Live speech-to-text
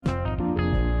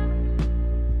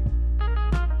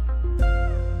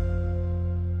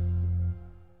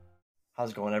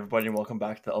How's it going, everybody? And welcome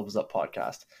back to the Elbows Up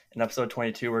podcast. In episode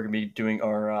 22, we're going to be doing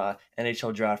our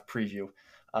NHL Draft Preview.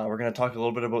 We're going to talk a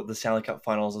little bit about the Stanley Cup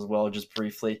Finals as well, just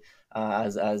briefly,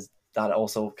 as that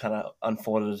also kind of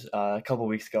unfolded a couple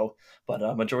weeks ago.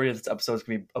 But majority of this episode is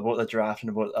going to be about the draft and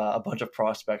about a bunch of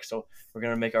prospects. So we're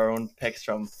going to make our own picks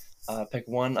from pick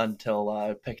 1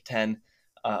 until pick 10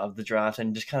 of the draft,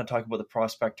 and just kind of talk about the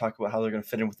prospect, talk about how they're going to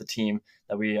fit in with the team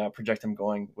that we project them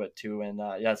going with to. And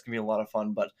it's going to be a lot of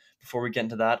fun. But before we get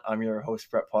into that, I'm your host,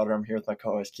 Brett Potter. I'm here with my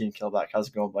co-host, Keenan Killback. How's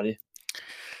it going, buddy?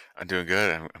 I'm doing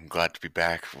good. I'm glad to be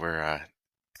back. We're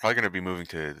probably going to be moving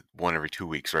to one every 2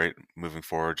 weeks, right? Moving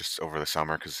forward just over the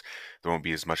summer because there won't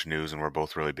be as much news and we're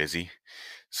both really busy.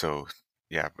 So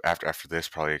yeah, after this,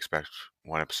 probably expect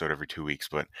one episode every 2 weeks.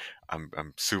 But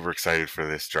I'm super excited for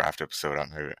this draft episode.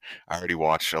 I already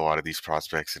watched a lot of these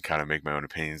prospects and kind of make my own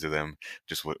opinions of them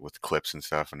just with clips and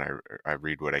stuff, and I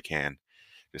read what I can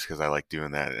just because I like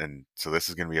doing that. And so this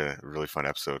is going to be a really fun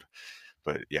episode.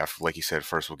 But yeah, like you said,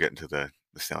 first we'll get into the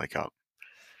Stanley Cup.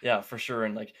 Yeah, for sure.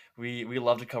 And like we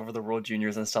love to cover the World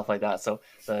Juniors and stuff like that. So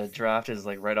the draft is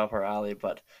like right up our alley.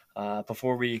 But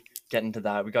before we get into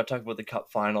that, we got to talk about the Cup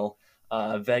final.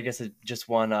 Vegas had just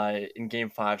won in Game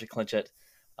 5 to clinch it.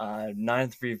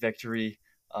 9-3 victory.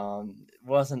 It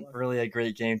wasn't really a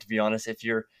great game, to be honest. If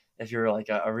you're like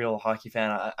a real hockey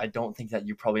fan, I don't think that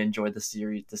you probably enjoyed the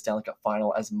series, the Stanley Cup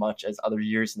final, as much as other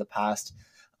years in the past.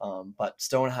 But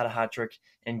Stone had a hat trick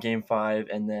in Game 5,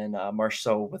 and then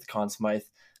Marchessault with Conn Smythe.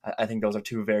 I think those are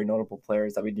two very notable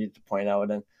players that we need to point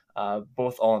out. And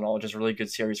both, all in all, just really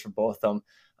good series for both of them.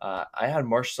 I had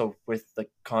Marchessault with the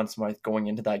Conn Smythe going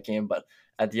into that game, but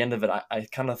at the end of it, I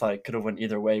kind of thought it could have went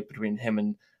either way between him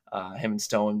and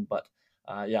Stone. But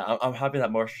I'm happy that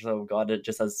Marchessault got it,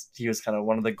 just as he was kind of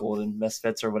one of the golden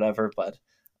misfits or whatever. But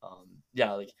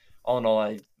like all in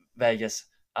all, Vegas,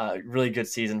 really good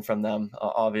season from them,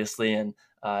 obviously, and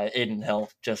Adin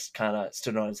Hill just kind of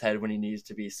stood on his head when he needs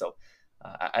to be. So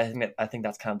I think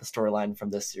that's kind of the storyline from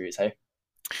this series. Hey.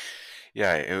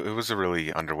 Yeah, it was a really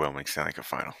underwhelming Stanley Cup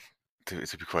final, to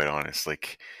be quite honest.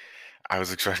 Like, I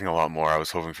was expecting a lot more. I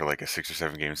was hoping for like a 6 or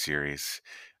 7 game series.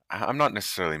 I'm not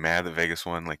necessarily mad that Vegas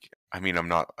won. Like, I mean, I'm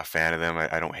not a fan of them.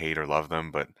 I don't hate or love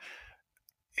them, but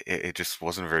it just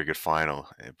wasn't a very good final.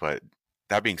 But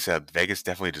that being said, Vegas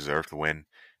definitely deserved the win.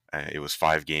 It was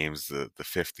 5 games. The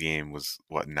fifth game was,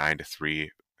 what, 9-3,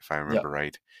 if I Yeah, remember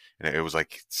right. And it was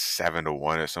like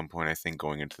 7-1 at some point, I think,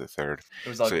 going into the third. it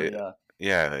was So ugly. Yeah.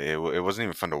 yeah, it wasn't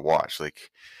even fun to watch. Like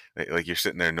you're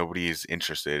sitting there, nobody is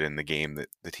interested in the game that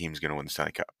the team's going to win the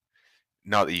Stanley Cup.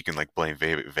 Not that you can like blame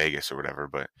Vegas or whatever,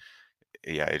 but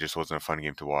yeah, it just wasn't a fun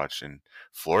game to watch. And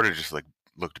Florida just like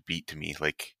looked beat to me.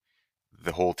 Like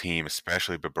the whole team,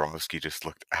 especially Bobrovsky, just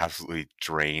looked absolutely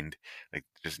drained. Like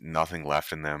just nothing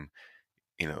left in them.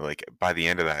 Like by the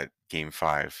end of that Game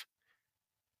 5,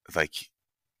 like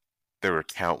there were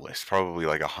countless, probably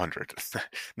like 100,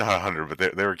 not 100,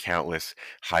 but there were countless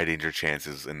high danger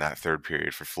chances in that third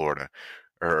period for Florida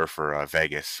or for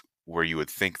Vegas, where you would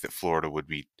think that Florida would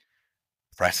be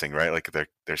pressing, right? Like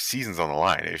their season's on the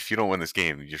line. If you don't win this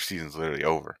game, your season's literally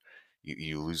over.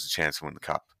 You lose the chance to win the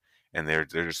cup, and there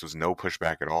just was no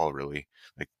pushback at all, really.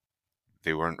 Like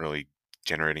they weren't really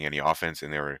generating any offense,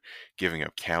 and they were giving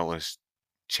up countless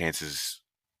chances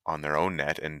on their own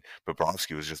net, and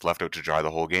Bobrovsky was just left out to dry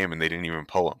the whole game, and they didn't even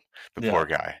pull him. The Yeah. poor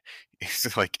guy.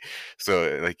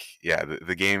 Yeah,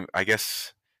 the game, I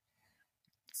guess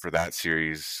for that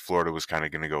series, Florida was kind of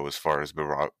going to go as far as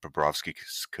Bobrovsky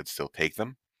could still take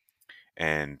them,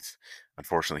 and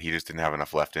unfortunately, he just didn't have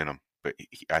enough left in him. But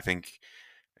I think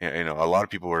a lot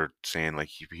of people were saying like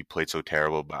he played so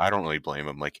terrible, but I don't really blame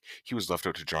him. Like he was left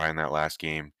out to dry in that last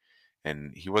game,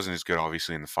 and he wasn't as good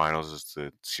obviously in the finals as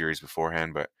the series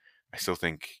beforehand. But I still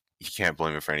think you can't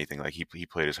blame him for anything. Like he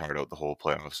played his heart out the whole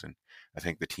playoffs, and I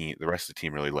think the rest of the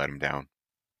team really let him down.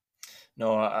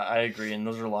 No, I agree, and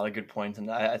those are a lot of good points. And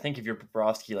I think if you're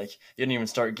Bobrovsky, like you didn't even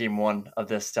start Game 1 of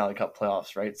this Stanley Cup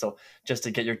playoffs, right? So just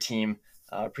to get your team,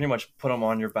 pretty much put them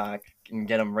on your back and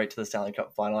get them right to the Stanley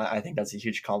Cup final, I think that's a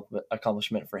huge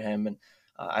accomplishment for him. And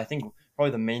I think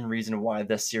probably the main reason why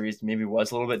this series maybe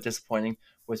was a little bit disappointing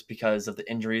was because of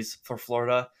the injuries for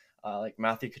Florida. Like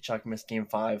Matthew Tkachuk missed Game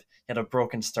 5, he had a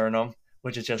broken sternum,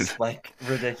 which is just like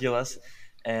ridiculous.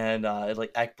 And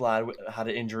like Ekblad had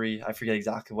an injury. I forget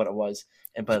exactly what it was,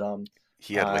 but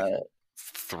He had like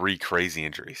 3 crazy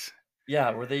injuries.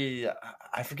 yeah, were they?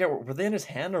 I forget. Were they in his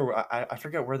hand, or I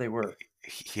forget where they were.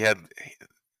 He had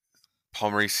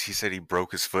Paul Maurice. He said he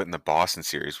broke his foot in the Boston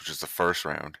series, which is the first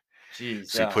round.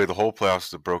 Jeez, So he yeah, played the whole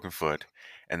playoffs with a broken foot,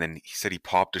 and then he said he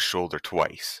popped his shoulder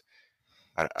twice.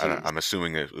 jeez, I'm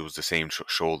assuming it was the same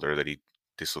shoulder that he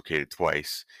dislocated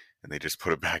twice, and they just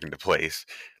put it back into place.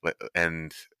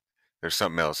 And there's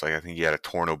something else. Like I think he had a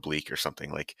torn oblique or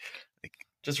something. Like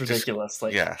Just just ridiculous.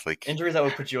 Like yeah, like injuries that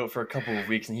would put you out for a couple of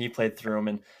weeks, and he played through them.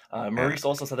 And yeah, Maurice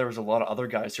also said there was a lot of other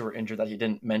guys who were injured that he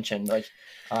didn't mention. Like,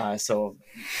 so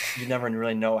you never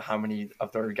really know how many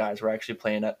of their guys were actually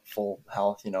playing at full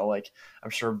health. Like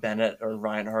I'm sure Bennett or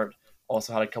Reinhardt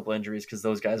also had a couple injuries because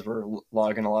those guys were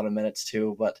logging a lot of minutes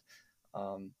too. But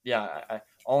yeah,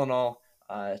 all in all,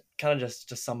 kind of just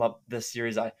to sum up this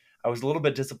series, I was a little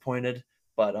bit disappointed,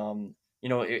 but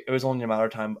it was only a matter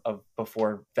of time of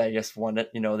before Vegas won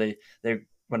it. They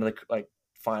went to the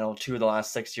final 2 of the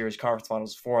last 6 years, conference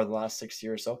finals 4 of the last 6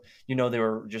 years. So they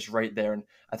were just right there, and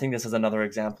I think this is another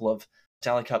example of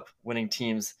Stanley Cup winning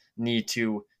teams need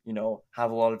to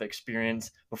have a lot of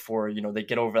experience before they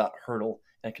get over that hurdle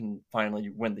and can finally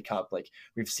win the cup. Like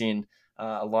we've seen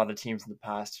a lot of teams in the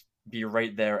past be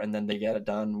right there and then they get it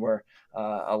done, where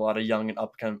a lot of young and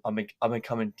up and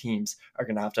coming teams are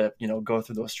going to have to go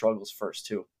through those struggles first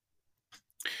too.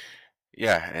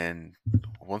 yeah. And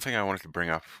one thing I wanted to bring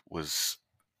up was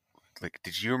like,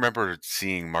 did you remember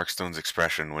seeing Mark Stone's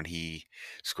expression when he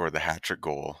scored the hat trick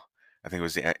goal? I think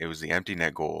it was the empty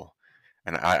net goal,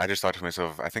 and I just thought to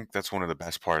myself, I think that's one of the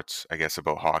best parts, I guess,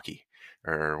 about hockey,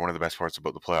 or one of the best parts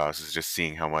about the playoffs is just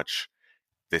seeing how much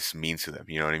this means to them.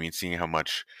 You know what I mean? Seeing how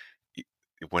much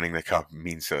winning the cup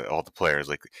means to all the players.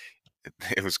 Like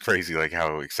it was crazy, like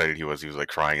how excited he was. He was like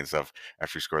crying and stuff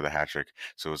after he scored the hat trick.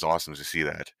 So it was awesome to see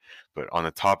that. But on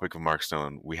the topic of Mark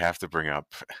Stone, we have to bring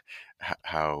up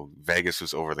how Vegas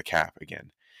was over the cap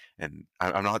again. And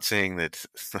I'm not saying that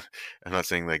I'm not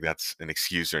saying like that's an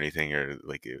excuse or anything, or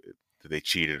like that they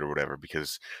cheated or whatever,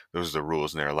 because those are the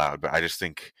rules and they're allowed. But I just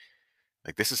think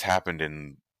like this has happened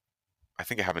I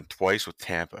think it happened twice with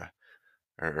Tampa,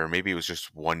 or maybe it was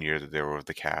just 1 year that they were with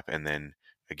the cap, and then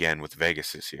again with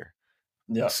Vegas this year.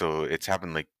 Yeah, So it's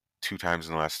happened like 2 times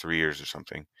in the last 3 years or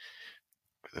something.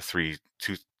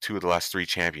 Two of the last three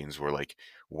champions were like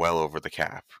well over the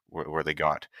cap, where they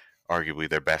got arguably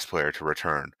their best player to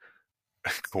return,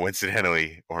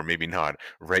 coincidentally or maybe not,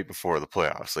 right before the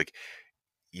playoffs. Like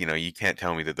you can't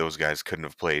tell me that those guys couldn't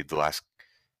have played the last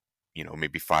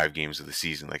maybe 5 games of the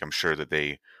season. Like I'm sure that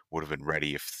they would have been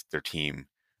ready if their team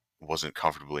wasn't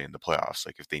comfortably in the playoffs.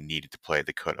 Like if they needed to play,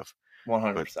 they could have. but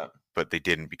 100%. but they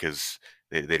didn't because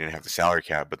they didn't have the salary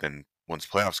cap. But then once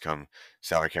playoffs come,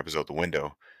 salary cap is out the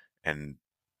window, and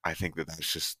I think that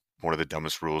that's just one of the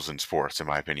dumbest rules in sports, in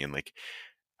my opinion. Like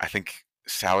I think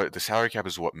the salary cap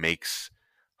is what makes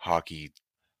hockey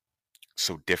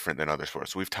so different than other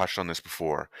sports. We've touched on this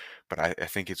before, but I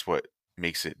think it's what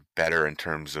makes it better in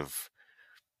terms of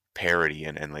parity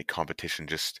and like competition.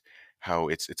 Just how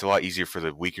it's a lot easier for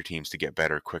the weaker teams to get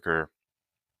better quicker,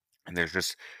 and there's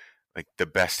just like the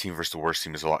best team versus the worst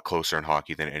team is a lot closer in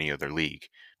hockey than any other league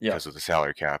Yeah, because of the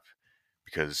salary cap.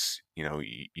 Because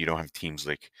you don't have teams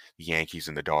like the Yankees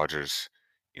and the Dodgers,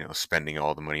 spending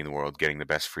all the money in the world, getting the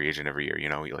best free agent every year.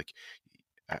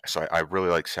 So I really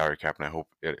like salary cap, and I hope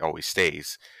it always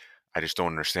stays. I just don't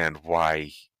understand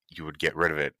why you would get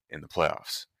rid of it in the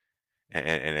playoffs.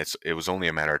 And it was only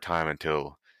a matter of time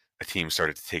until a team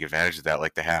started to take advantage of that,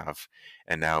 like they have,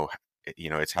 and now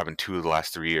it's happened 2 of the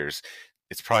last 3 years.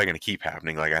 It's probably going to keep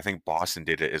happening. Like I think Boston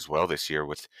did it as well this year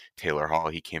with Taylor Hall.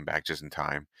 He came back just in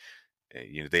time.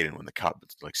 They didn't win the cup,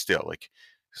 but like still, like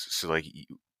so, like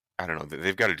I don't know.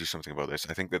 They've got to do something about this.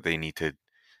 I think that they need to,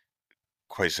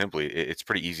 quite simply. It's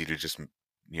pretty easy to just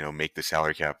make the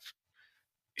salary cap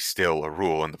still a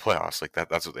rule in the playoffs. Like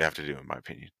that's what they have to do, in my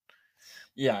opinion.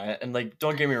 yeah, and like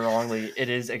don't get me wrong, like it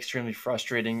is extremely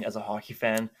frustrating as a hockey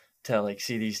fan to like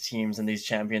see these teams and these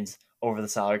champions over the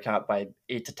salary cap by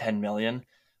 8 to 10 million.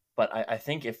 But I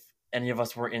think if any of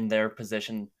us were in their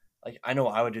position, like I know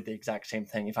I would do the exact same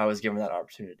thing if I was given that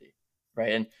opportunity,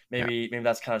 right? And Yeah. maybe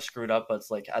that's kind of screwed up, but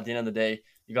it's like at the end of the day,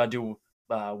 you gotta do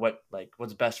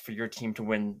what's best for your team to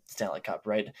win Stanley Cup,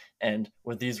 right? And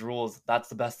with these rules, that's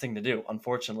the best thing to do.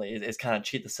 Unfortunately, is kind of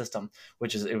cheat the system,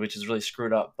 which is really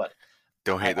screwed up. But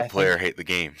Don't hate the I think player, hate the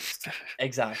game.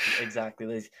 exactly.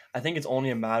 Like, I think it's only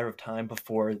a matter of time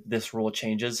before this rule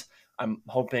changes. I'm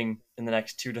hoping in the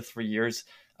next 2 to 3 years,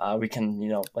 we can,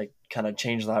 like kind of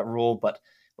change that rule. But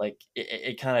like,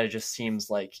 it kind of just seems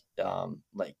like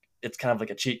it's kind of like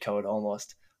a cheat code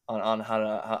almost on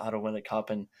how to win a cup.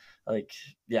 And like,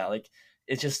 yeah, like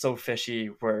it's just so fishy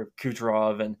where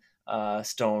Kucherov and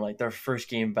Stone, like their first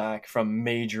game back from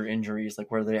major injuries,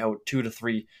 like where they out 2 to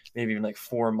 3, maybe even like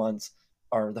 4 months,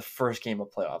 are the first game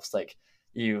of playoffs. Like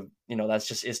that's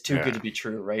just it's too good Yeah. to be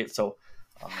true, right? So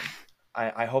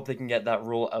I hope they can get that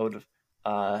rule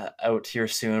out here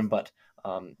soon. But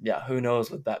Yeah, who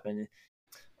knows with Bettman.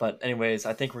 But anyways,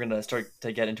 I think we're gonna start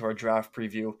to get into our draft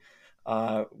preview.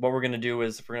 What we're gonna do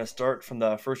is we're gonna start from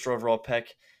the first overall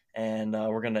pick, and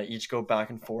we're gonna each go back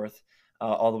and forth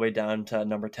all the way down to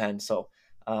number 10. So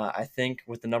I think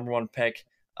with the number one pick,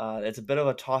 it's a bit of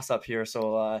a toss up here.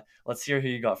 So let's hear who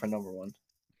you got for number one.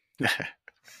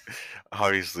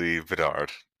 Obviously,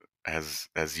 Bedard, as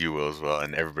you will as well,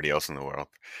 and everybody else in the world.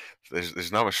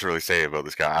 There's not much to really say about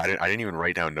this guy. I didn't even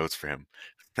write down notes for him.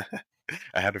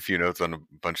 I had a few notes on a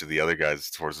bunch of the other guys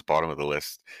towards the bottom of the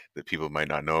list that people might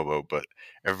not know about, but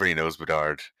everybody knows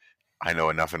Bedard. I know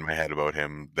enough in my head about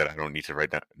him that I don't need to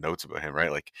write down notes about him,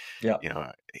 right? Like,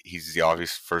 Yeah, he's the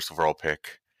obvious first overall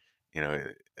pick.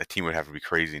 A team would have to be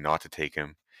crazy not to take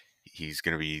him. He's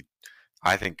going to be,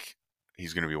 I think,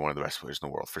 he's going to be one of the best players in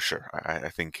the world for sure. I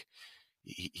think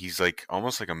he's like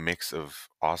almost like a mix of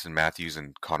Austin Matthews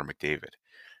and Connor McDavid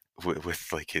with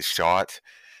like his shot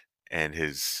and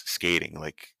his skating.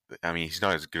 Like, I mean, he's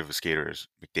not as good of a skater as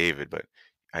McDavid, but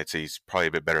I'd say he's probably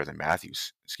a bit better than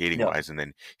Matthews skating yeah. wise. And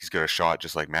then he's got a shot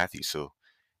just like Matthews. So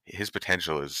his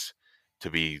potential is to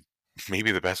be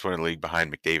maybe the best one in the league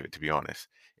behind McDavid, to be honest,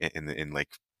 in like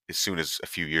as soon as a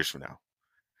few years from now.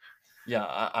 Yeah,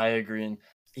 I agree. And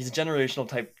he's a generational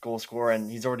type goal scorer, and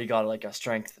he's already got like a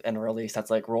strength and a release that's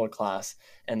like world class.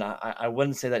 And I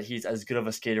wouldn't say that he's as good of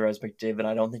a skater as McDavid.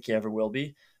 I don't think he ever will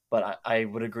be, but I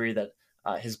would agree that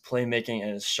his playmaking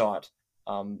and his shot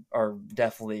are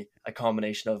definitely a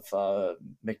combination of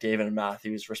McDavid and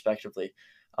Matthews, respectively.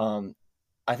 Um,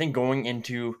 I think going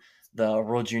into the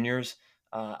World Juniors,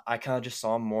 I kind of just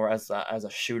saw him more as a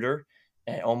shooter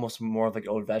and almost more of like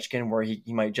Ovechkin, where he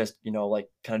might just like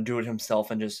kind of do it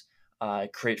himself and just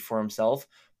create for himself.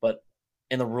 But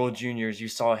in the World Juniors, you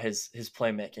saw his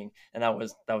playmaking, and that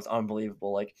was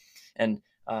unbelievable. Like, and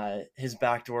his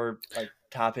backdoor like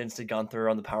tap ins to Gunther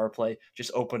on the power play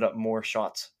just opened up more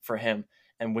shots for him,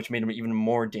 and which made him even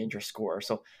more dangerous scorer.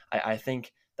 So I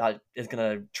think that is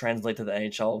going to translate to the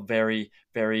NHL very,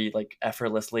 very like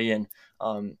effortlessly. And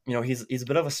he's a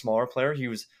bit of a smaller player. He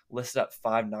was listed at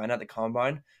 5'9" at the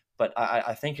combine, but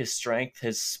I think his strength,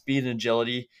 his speed and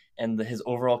agility, and his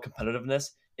overall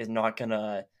competitiveness is not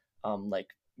gonna like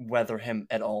weather him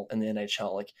at all in the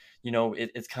NHL. Like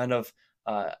it's kind of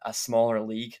a smaller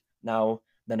league now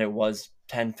than it was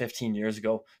 10, 15 years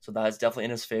ago. So that is definitely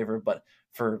in his favor. But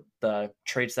for the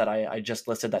traits that I just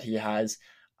listed that he has,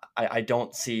 I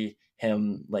don't see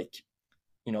him like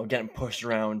getting pushed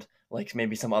around like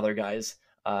maybe some other guys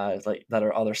like that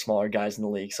are other smaller guys in the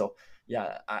league. So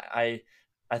yeah, I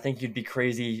think you'd be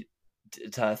crazy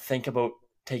to think about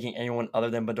taking anyone other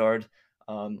than Bedard.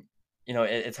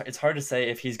 It's hard to say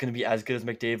if he's going to be as good as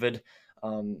McDavid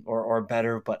or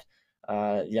better, but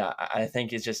yeah, I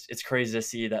think it's crazy to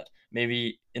see that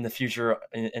maybe in the future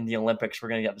in the Olympics we're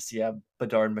going to get to see a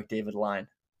Bedard McDavid line.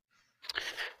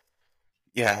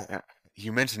 Yeah,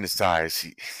 you mentioned his size.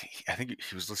 I think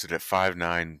he was listed at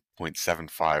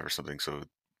 5'9.75" or something. So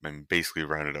I'm basically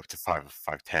rounded up to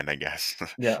 5'10", I guess.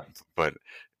 Yeah, But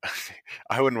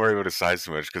I wouldn't worry about his size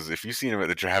too much because if you've seen him at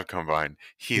the draft combine,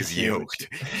 he he's is huge. yoked.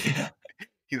 Yeah,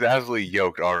 He's absolutely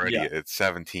yoked already yeah, at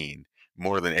 17,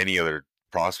 more than any other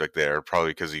prospect there,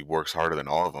 probably because he works harder than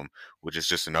all of them, which is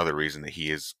just another reason that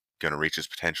he is going to reach his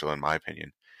potential, in my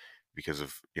opinion, because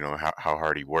of how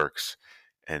hard he works,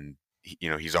 and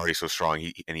he's already so strong.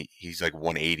 He's like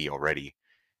 180 already,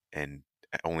 and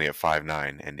only at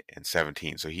 5'9" and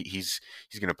 17. So he's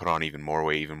going to put on even more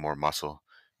weight, even more muscle,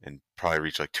 and probably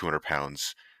reach like 200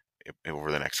 pounds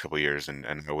over the next couple of years. And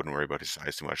I wouldn't worry about his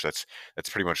size too much. That's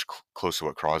pretty much close to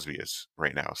what Crosby is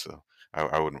right now. So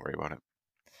I wouldn't worry about it.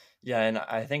 yeah. And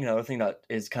I think another thing that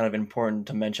is kind of important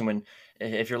to mention when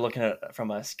if you're looking at it from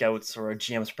a scouts or a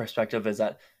GM's perspective is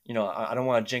that I don't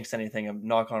want to jinx anything and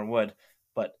knock on wood,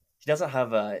 but he doesn't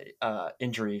have a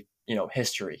injury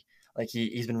history. Like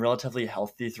he's been relatively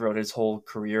healthy throughout his whole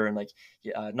career, and like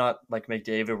not like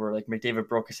McDavid, where like McDavid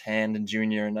broke his hand in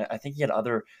junior, and I think he had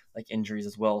other like injuries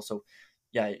as well. So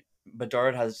yeah,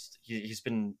 Bedard he's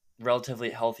been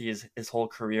relatively healthy his whole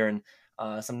career,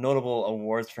 and some notable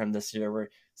awards for him this year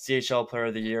were CHL Player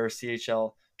of the Year,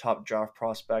 CHL Top Draft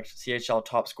Prospect, CHL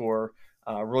Top Scorer,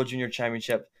 World Junior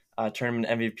Championship Tournament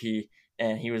MVP,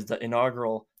 and he was the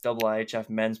inaugural IIHF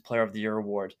Men's Player of the Year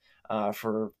award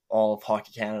for all of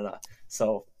Hockey Canada.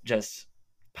 So just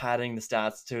padding the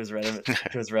stats to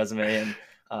his resume, and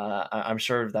I'm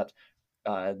sure that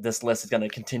this list is going to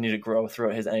continue to grow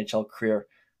throughout his NHL career.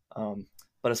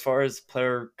 But as far as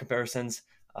player comparisons,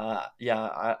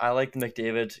 yeah, I like the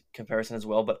McDavid comparison as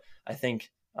well. But I think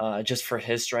just for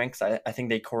his strengths, I think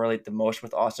they correlate the most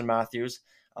with Austin Matthews.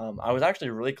 I was actually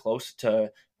really close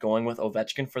to going with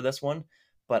Ovechkin for this one,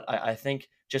 but I think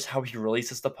just how he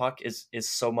releases the puck is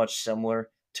so much similar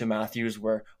to Matthews,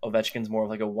 where Ovechkin's more of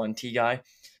like a 1T guy.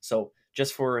 So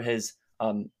just for his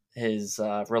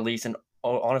release and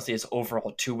honestly his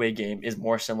overall two-way game is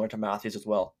more similar to Matthews as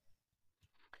well.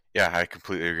 Yeah, I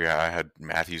completely agree. I had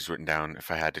Matthews written down if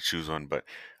I had to choose one, but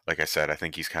like I said, I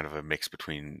think he's kind of a mix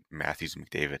between Matthews and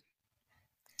McDavid.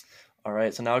 All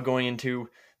right, so now going into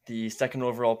the second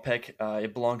overall pick,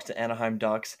 it belongs to Anaheim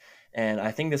Ducks, and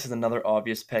I think this is another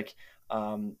obvious pick.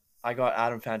 I got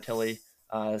Adam Fantilli,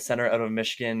 center out of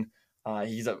Michigan.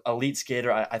 He's an elite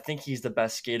skater. I think he's the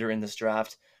best skater in this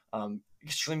draft.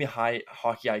 Extremely high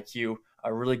hockey IQ,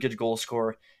 a really good goal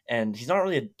scorer, and he's not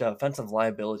really a defensive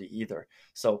liability either.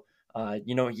 So,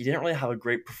 he didn't really have a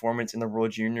great performance in the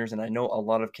World Juniors, and I know a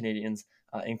lot of Canadians,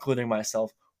 including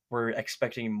myself, were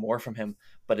expecting more from him.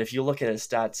 But if you look at his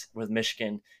stats with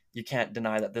Michigan, you can't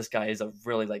deny that this guy is a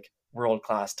really like world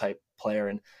class type player,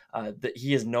 and that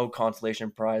he is no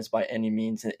consolation prize by any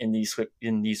means in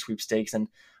these sweepstakes. And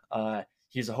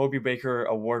he's a Hobie Baker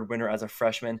Award winner as a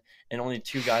freshman, and only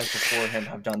two guys before him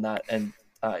have done that. And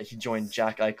he joined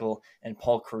Jack Eichel and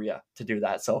Paul Kariya to do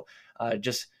that. So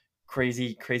just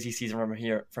crazy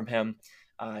season from him.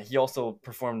 He also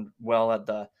performed well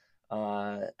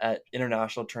at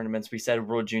international tournaments. We said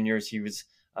World Juniors, he was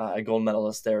a gold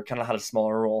medalist there, kind of had a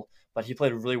smaller role, but he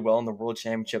played really well in the World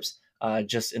Championships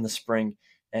just in the spring,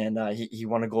 and he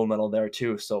won a gold medal there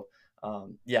too. So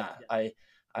yeah,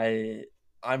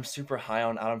 I'm super high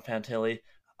on Adam Fantilli.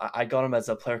 I got him as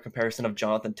a player comparison of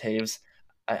Jonathan Taves.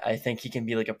 I think he can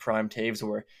be like a prime Taves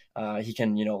where he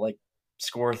can like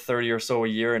score 30 or so a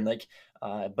year, and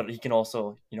but he can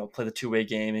also play the two-way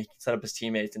game, and he can set up his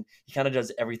teammates, and he kind of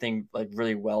does everything like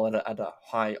really well at a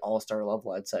high all-star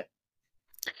level, I'd say.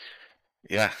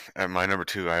 Yeah, at my number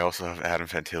two, I also have Adam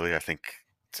Fantilli. I think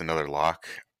it's another lock.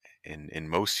 In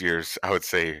most years, I would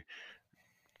say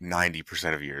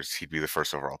 90% of years, he'd be the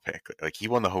first overall pick. Like he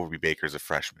won the Hobie Baker as a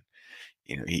freshman.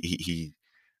 He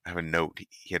I have a note.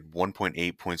 He had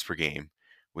 1.8 points per game,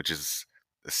 which is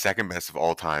the second best of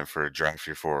all time for a draft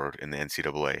year forward in the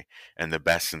NCAA, and the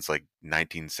best since like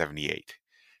 1978.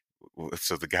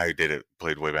 So the guy who did it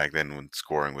played way back then when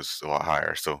scoring was a lot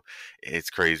higher. So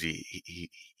it's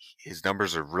crazy. His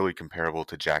numbers are really comparable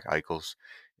to Jack Eichel's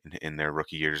in their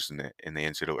rookie years in the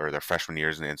NCAA, or their freshman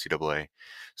years in the NCAA.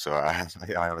 So I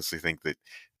honestly think that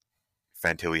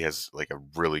Fantilli has like a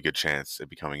really good chance at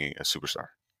becoming a superstar.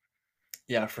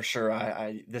 Yeah, for sure.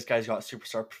 This guy's got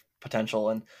superstar potential.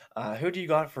 And who do you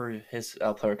got for his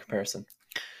player comparison?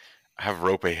 I have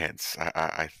Rope Hintz.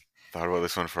 I thought about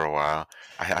this one for a while.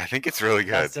 I think it's really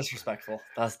good. That's disrespectful.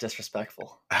 That's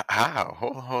disrespectful. How?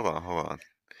 Hold on.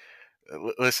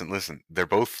 Listen. They're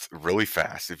both really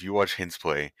fast. If you watch Hintz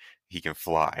play, he can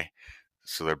fly.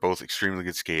 So they're both extremely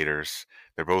good skaters.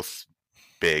 They're both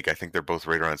big. I think they're both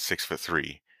right around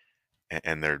 6'3",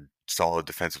 and they're solid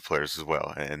defensive players as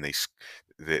well. And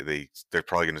they're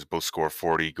probably going to both score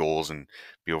 40 goals and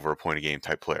be over a point a game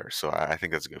type players. So I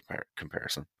think that's a good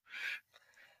comparison.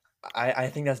 I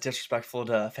think that's disrespectful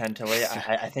to Fantilli.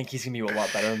 I think he's gonna be a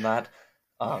lot better than that.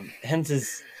 Hence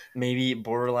is maybe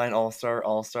borderline all star,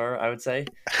 I would say.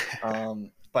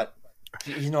 But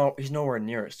he's nowhere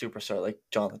near a superstar like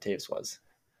Jonathan Taves was.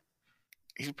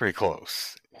 He's pretty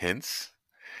close. Hints,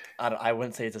 I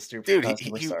wouldn't say it's a dude.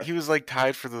 superstar. He was like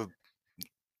tied for the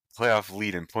playoff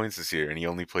lead in points this year, and he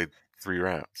only played 3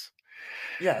 rounds.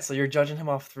 Yeah, so you're judging him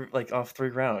off 3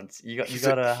 rounds. You He's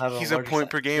gotta have a he's a larger. point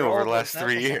per game You're over all the about last sample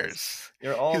 3 size. years.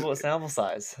 You're all He's, about sample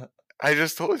size. I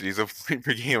just told you he's a point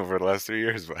per game over the last 3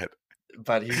 years, but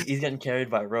But he's getting carried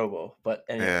by Robo. But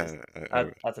anyways, yeah.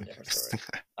 that's a different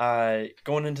story.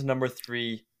 Going into number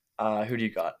three, who do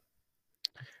you got?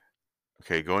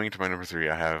 Okay, going into my number three,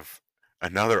 I have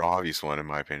another obvious one in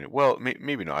my opinion. Well,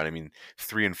 maybe not. I mean,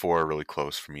 3 and 4 are really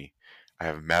close for me. I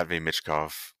have Matvey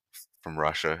Michkov from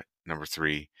Russia, number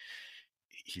three.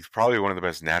 He's probably one of the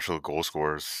best natural goal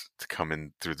scorers to come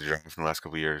in through the draft in the last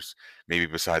couple of years. Maybe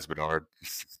besides Bedard,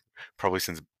 probably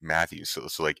since Matthews. So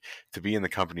like to be in the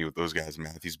company with those guys,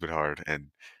 Matthews, Bedard, and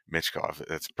Michkov,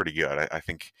 that's pretty good. I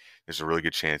think there's a really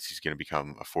good chance he's going to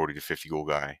become a 40 to 50 goal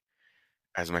guy.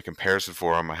 As my comparison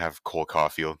for him, I have Cole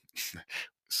Caulfield.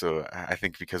 So I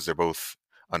think because they're both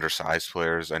undersized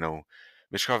players, I know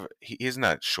Mishkov, he isn't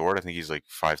that short. I think he's like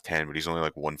 5'10", but he's only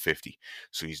like 150.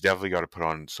 So he's definitely got to put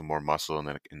on some more muscle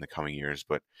in the coming years.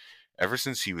 But ever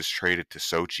since he was traded to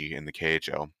Sochi in the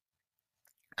KHL,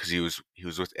 because he was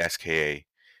with SKA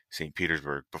St.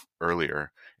 Petersburg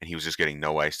earlier, and he was just getting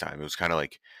no ice time. It was kind of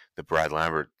like the Brad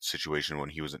Lambert situation when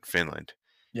he was in Finland.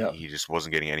 Yeah. He just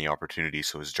wasn't getting any opportunity,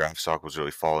 so his draft stock was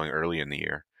really falling early in the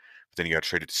year. but then he got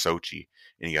traded to Sochi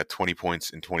and he got 20 points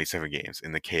in 27 games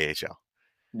in the KHL.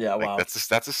 Yeah, Like wow. that's the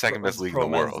second That's best the league in pro the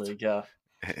men's world. league, yeah.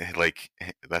 Like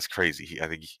that's crazy. I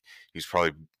think he was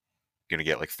probably going to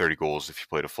get like 30 goals if he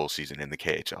played a full season in the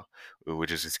KHL,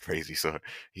 which is just crazy. So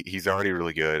he's already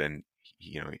really good, and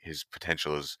his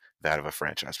potential is that of a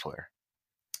franchise player.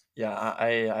 Yeah,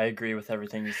 I agree with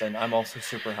everything you said. I'm also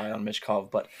super high on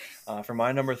Michkov, but for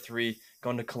my number three,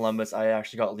 going to Columbus, I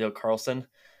actually got Leo Carlsson.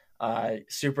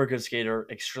 Super good skater,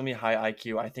 extremely high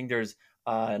IQ. I think there's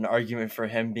an argument for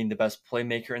him being the best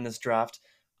playmaker in this draft.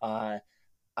 Uh,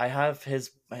 I have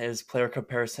his player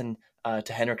comparison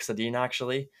to Henrik Sedin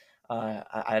actually.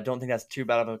 I don't think that's too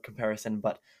bad of a comparison,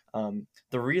 but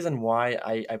the reason why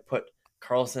I put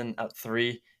Carlson at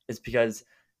three is because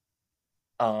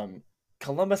um,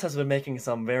 Columbus has been making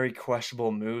some very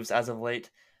questionable moves as of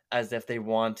late, as if they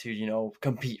want to,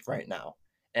 compete right now.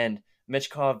 And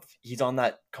Michkov, he's on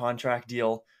that contract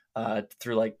deal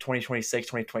through like 2026,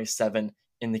 2027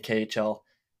 in the KHL.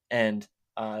 And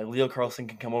Leo Carlson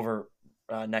can come over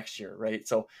next year, right?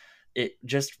 So it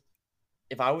just,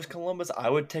 if I was Columbus, I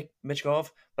would take Michkov,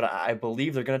 but I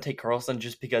believe they're going to take Carlson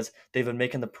just because they've been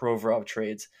making the Provorov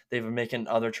trades. They've been making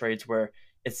other trades where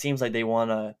it seems like they want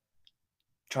to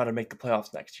try to make the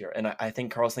playoffs next year. And I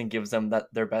think Carlson gives them that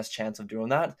their best chance of doing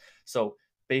that. So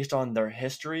based on their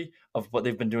history of what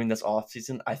they've been doing this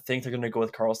offseason, I think they're going to go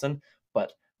with Carlson.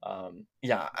 But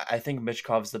yeah, I think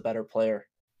Michkov's the better player.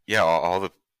 Yeah, all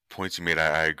the points you made,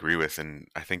 I agree with, and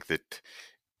I think that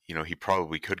he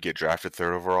probably could get drafted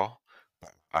third overall.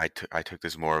 But I took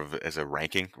this more of as a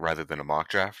ranking rather than a mock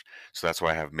draft, so that's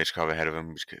why I have Michkov ahead of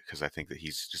him because I think that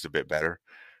he's just a bit better.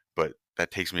 But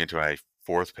that takes me into my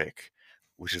fourth pick,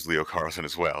 which is Leo Carlson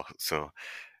as well. So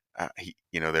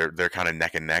they're kind of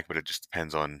neck and neck, but it just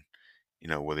depends on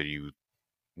whether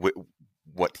wh-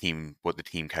 what the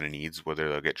team kind of needs, whether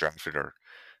they'll get drafted or.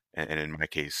 And in my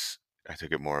case, I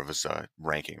took it more of as a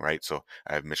ranking, right? So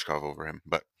I have Mishkov over him.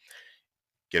 But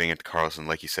getting into Carlson,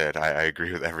 like you said, I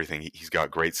agree with everything. He's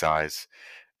got great size.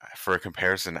 For a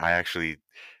comparison, I actually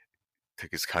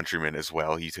took his countryman as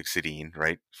well. He took Sedin,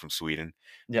 right, from Sweden.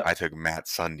 Yep. I took Matt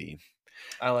Sundin.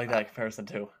 I like Uh, that comparison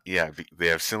too. yeah, they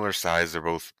have similar size. They're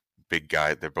both big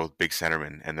guys. They're both big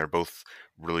centermen, and they're both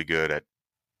really good at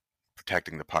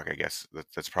protecting the puck. I guess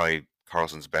that's probably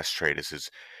Carlson's best trait is his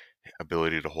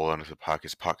ability to hold onto the puck,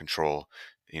 his puck control.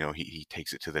 He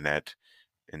takes it to the net,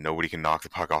 and nobody can knock the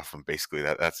puck off him. Basically,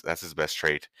 that's his best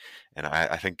trait. And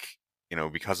I think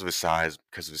because of his size,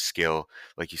 because of his skill,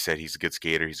 like you said, he's a good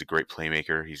skater. He's a great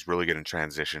playmaker. He's really good in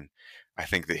transition. I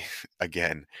think that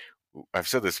again, I've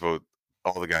said this about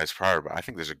all the guys prior, but I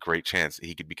think there's a great chance that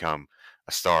he could become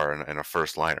a star and a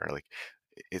first liner. Like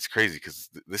it's crazy because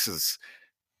this is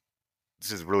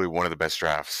really one of the best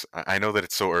drafts. I know that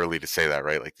it's so early to say that,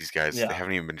 right? Like these guys, they Yeah.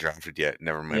 haven't even been drafted yet,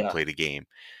 never mind Yeah. played a game.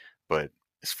 But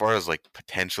as far as like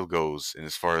potential goes, and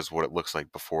as far as what it looks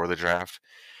like before the draft,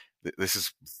 this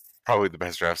is probably the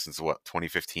best draft since what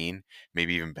 2015,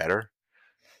 maybe even better.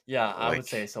 Yeah, I would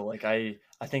say Like, so. Like I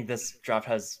think this draft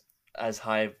has as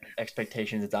high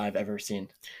expectations as I've ever seen.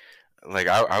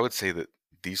 I would say that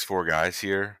these four guys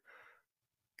here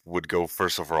would go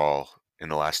first overall in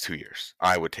the last 2 years.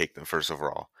 I would take them first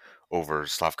overall over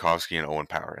Slavkovsky and Owen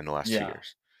Power in the last two Yeah.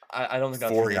 years. I don't think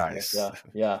that's Four ridiculous. guys.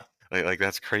 Yeah. Yeah. Like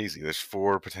that's crazy. There's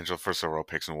four potential first overall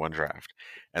picks in one draft,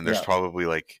 and there's Yeah. probably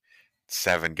like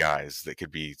seven guys that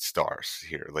could be stars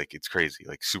here. Like it's crazy,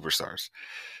 like superstars.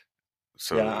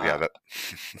 So yeah, Yeah. that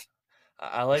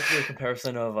I like your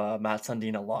comparison of Matt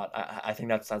Sundin a lot. I think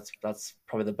that's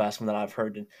probably the best one that I've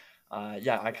heard. And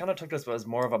yeah, I kind of took this as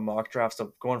more of a mock draft.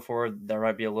 So going forward, there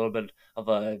might be a little bit of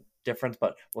a difference,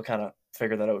 but we'll kind of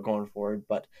figure that out going forward.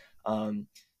 But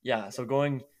yeah, so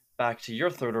going back to your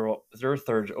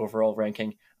third overall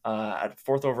ranking, at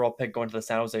fourth overall pick going to the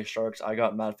San Jose Sharks, I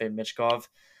got Matvei Michkov.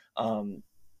 Um,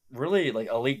 really like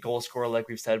elite goal scorer, like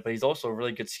we've said, but he's also a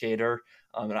really good skater.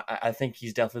 And I think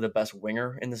he's definitely the best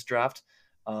winger in this draft.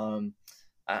 Um,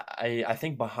 I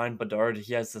think behind Bedard,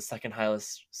 he has the second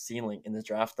highest ceiling in this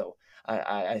draft, though.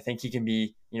 I think he can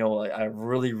be, a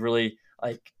really, really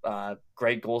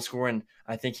great goal scorer, and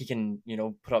I think he can,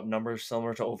 put up numbers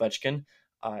similar to Ovechkin.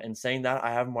 In saying that,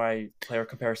 I have my player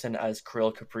comparison as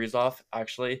Kirill Kaprizov.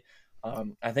 Actually,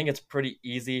 I think it's pretty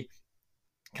easy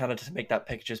kind of to make that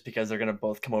pick just because they're going to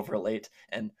both come over late.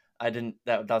 And I didn't,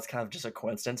 that's kind of just a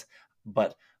coincidence.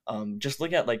 But just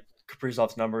looking at like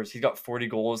Kaprizov's numbers, he's got 40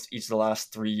 goals each of the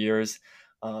last 3 years.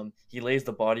 He lays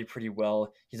the body pretty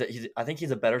well. I think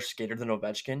he's a better skater than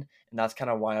Ovechkin, and that's kind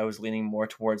of why I was leaning more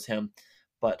towards him.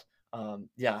 But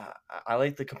Yeah, I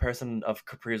like the comparison of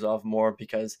Kaprizov more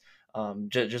because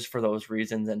just for those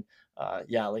reasons. And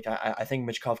yeah, like I think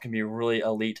Michkov can be a really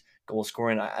elite goal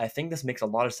scorer. And I think this makes a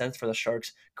lot of sense for the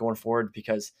Sharks going forward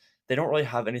because they don't really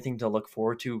have anything to look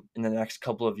forward to in the next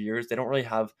couple of years. They don't really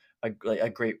have a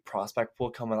great prospect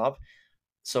pool coming up.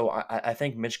 So I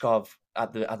think Michkov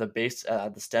at the base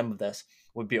at the stem of this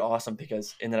would be awesome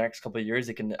because in the next couple of years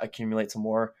it can accumulate some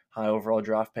more high overall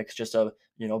draft picks just to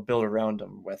build around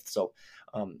him with. So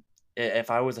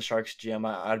if I was a Sharks GM,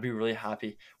 I'd be really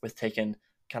happy with taking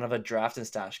kind of a draft and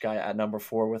stash guy at number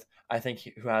 4 with I think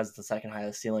who has the second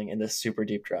highest ceiling in this super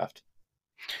deep draft.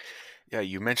 Yeah,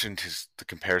 you mentioned the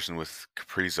comparison with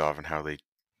Kaprizov and how they,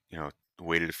 you know,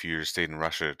 waited a few years, stayed in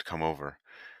Russia to come over.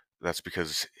 That's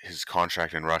because his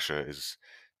contract in Russia is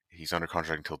he's under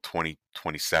contract until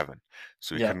 2027,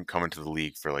 so he Yeah, couldn't come into the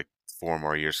league for like 4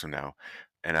 more years from now.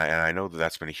 And I know that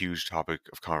that's been a huge topic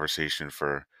of conversation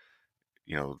for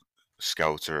you know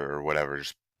scouts or whatever,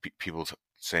 just people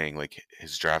saying like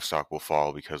his draft stock will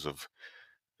fall because of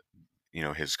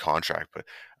his contract, but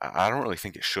I don't really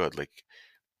think it should. Like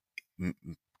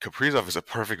Kaprizov is a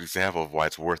perfect example of why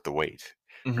it's worth the wait,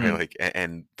 right? hmm Like,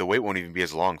 and the wait won't even be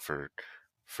as long for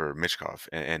Michkov.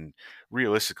 And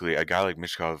realistically, a guy like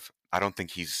Michkov, I don't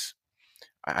think he's.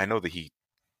 I know that he,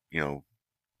 you know,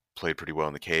 played pretty well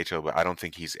in the KHL, but I don't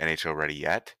think he's NHL ready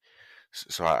yet.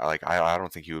 So I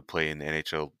don't think he would play in the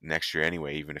NHL next year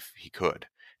anyway, even if he could,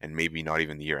 and maybe not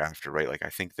even the year after, right? Like I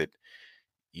think that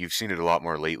you've seen it a lot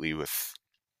more lately with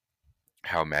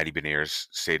how Matty Beniers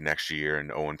stayed an extra year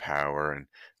and Owen Power and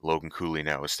Logan Cooley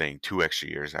now is staying 2 extra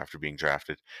years after being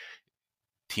drafted.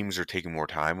 Teams are taking more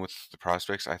time with the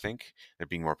prospects, I think. They're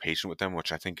being more patient with them,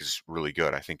 which I think is really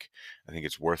good. I think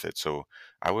it's worth it. So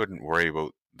I wouldn't worry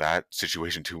about that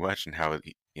situation too much and how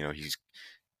he's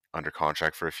under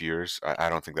contract for a few years. I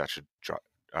don't think that should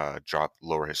drop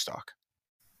lower his stock.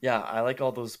 Yeah, I like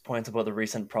all those points about the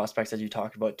recent prospects that you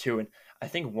talked about too. And I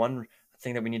think one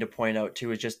thing that we need to point out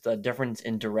too is just the difference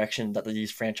in direction that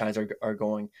these franchises are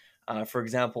going. For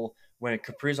example, when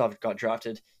Kaprizov got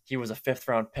drafted, he was a fifth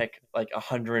round pick, like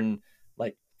 100,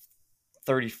 like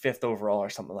 35th overall or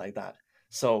something like that.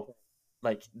 So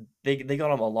like they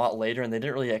got him a lot later and they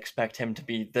didn't really expect him to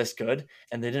be this good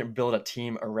and they didn't build a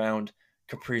team around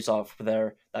Kaprizov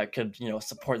there that could,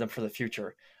 support them for the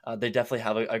future. They definitely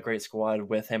have a great squad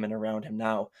with him and around him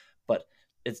now, but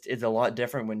it's a lot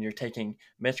different when you're taking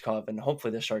Michkov and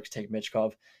hopefully the Sharks take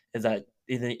Michkov is that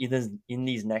even in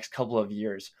these next couple of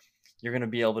years, you're going to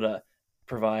be able to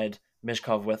provide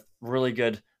Mishkov with really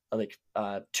good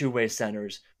two-way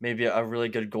centers, maybe a really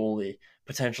good goalie,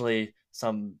 potentially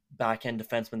some back-end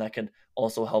defenseman that can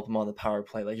also help him on the power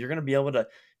play. Like you're going to be able to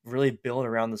really build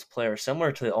around this player,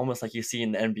 similar to almost like you see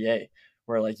in the NBA,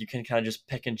 where like you can kind of just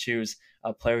pick and choose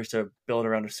players to build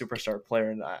around a superstar player.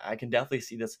 And I can definitely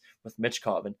see this with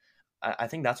Mitchkov, and I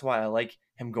think that's why I like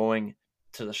him going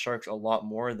to the Sharks a lot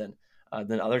more than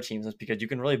other teams, is because you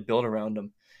can really build around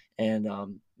him.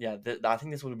 And yeah, I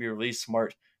think this would be a really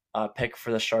smart pick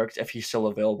for the Sharks if he's still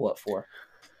available at 4.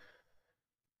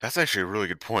 That's actually a really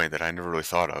good point that I never really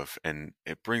thought of, and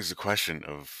it brings the question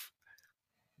of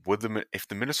if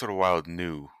the Minnesota Wild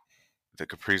knew that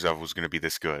Kaprizov was going to be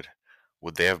this good,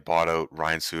 would they have bought out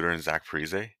Ryan Suter and Zach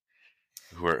Parise,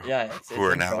 who are Yeah, who it's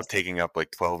are now interesting. taking up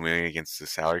like 12 million against the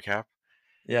salary cap?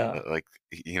 Yeah. Like,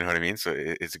 you know what I mean? So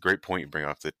it's a great point you bring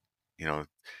up that you know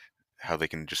how they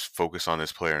can just focus on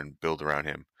this player and build around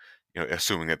him.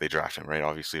 Assuming that they draft him, right?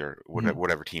 Obviously, or Mhm.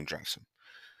 whatever team drafts him.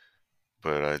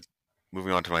 But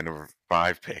moving on to my number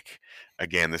 5 pick.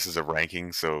 Again, this is a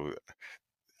ranking, so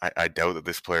I doubt that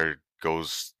this player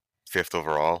goes fifth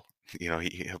overall.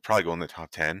 He'll probably go in the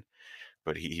top 10,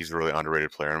 but he's a really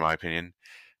underrated player in my opinion.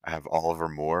 I have Oliver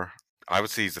Moore. I would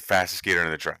say he's the fastest skater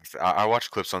in the draft. I watch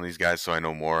clips on these guys, so I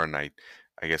know more, and I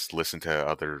guess listen to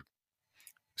other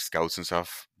scouts and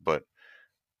stuff. But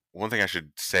one thing I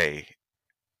should say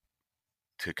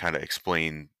to kind of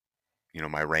explain,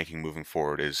 my ranking moving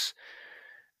forward is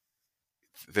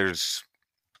there's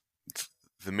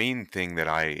the main thing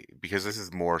that because this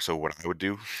is more so what I would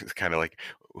do, it's kind of like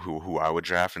who I would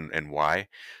draft and why.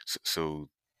 So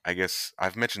I guess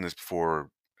I've mentioned this before,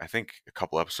 I think a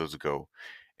couple episodes ago,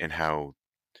 and how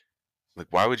like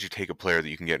why would you take a player that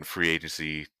you can get in free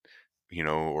agency,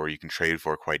 or you can trade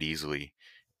for quite easily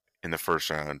in the first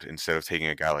round instead of taking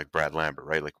a guy like Brad Lambert,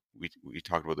 right? Like we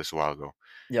talked about this a while ago.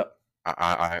 Yep.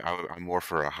 I'm more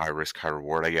for a high risk, high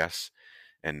reward, I guess,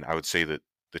 and I would say that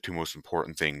the two most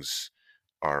important things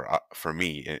are for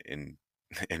me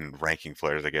in ranking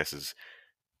players, I guess, is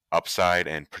upside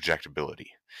and projectability.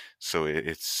 So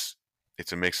it's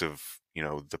a mix of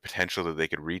the potential that they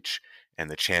could reach and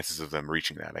the chances of them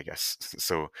reaching that, I guess.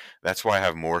 So that's why I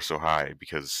have more so high,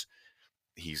 because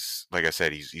he's, like I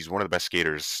said, he's one of the best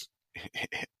skaters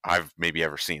I've maybe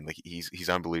ever seen. Like he's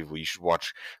unbelievable. You should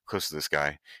watch close to this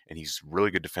guy, and he's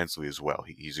really good defensively as well.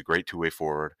 He's a great two-way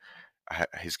forward. I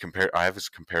have his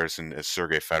comparison as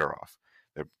Sergei Fedorov.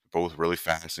 They're both really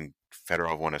fast, and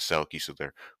Fedorov won a Selke, so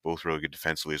they're both really good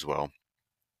defensively as well.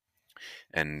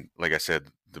 And like I said,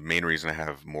 the main reason I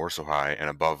have more so high and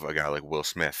above a guy like Will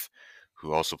Smith,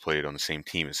 who also played on the same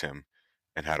team as him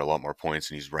and had a lot more points,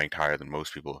 and he's ranked higher than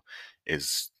most people,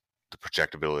 is the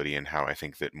projectability and how I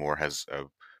think that Moore has a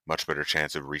much better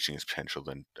chance of reaching his potential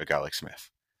than a guy like Smith.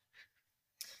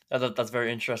 That's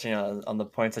very interesting on the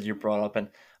points that you brought up, and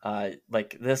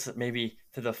like this maybe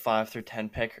to the 5 through 10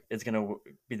 pick is going to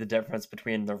be the difference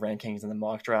between the rankings and the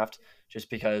mock draft, just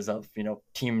because of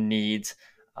team needs,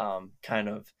 kind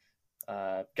of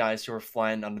guys who are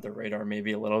flying under the radar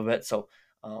maybe a little bit. So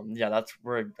yeah, that's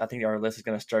where I think our list is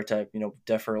going to start to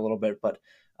differ a little bit. But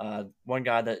one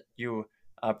guy that you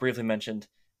briefly mentioned,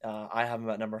 I have him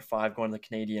at number 5 going to the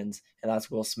Canadians, and that's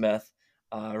Will Smith.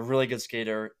 Really good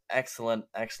skater, excellent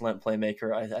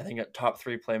playmaker. I think a top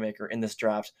 3 playmaker in this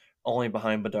draft, only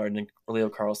behind Bedard and Leo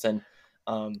Carlson.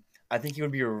 I think he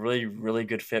would be a really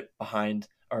good fit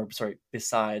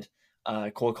beside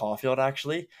Cole Caulfield.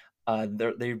 Actually,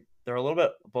 they're a little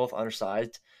bit both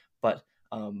undersized, but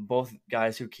both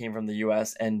guys who came from the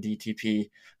U.S. and DTP.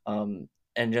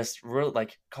 And just really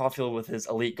like Caulfield with his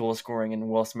elite goal scoring and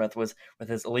Will Smith with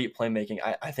his elite playmaking,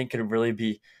 I think could really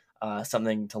be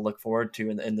something to look forward to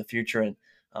in the future. And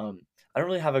I don't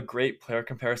really have a great player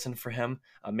comparison for him.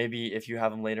 Maybe if you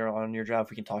have him later on in your draft,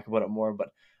 we can talk about it more.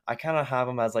 But I kind of have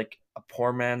him as like a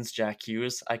poor man's Jack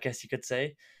Hughes, I guess you could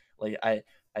say. Like I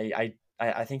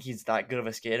think he's that good of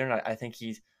a skater, and I think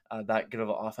he's that good of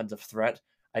an offensive threat.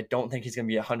 I don't think he's going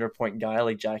to be a 100-point guy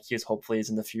like Jack Hughes hopefully is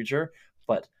in the future,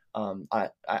 but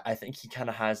I think he kind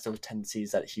of has those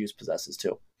tendencies that Hughes possesses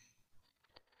too.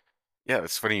 Yeah,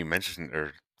 it's funny you mentioned,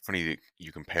 or funny that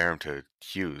you compare him to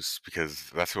Hughes, because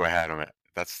that's who I had him at.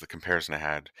 That's the comparison I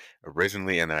had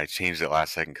originally, and then I changed it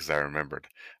last second because I remembered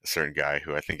a certain guy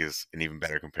who I think is an even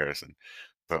better comparison.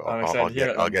 But I'm excited to hear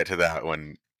it I'll then. get to that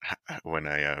when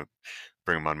I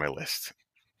bring him on my list.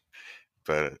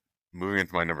 But moving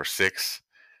into my number 6,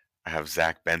 I have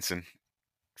Zach Benson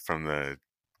from the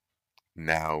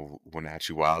now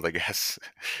Wenatchee Wild, I guess.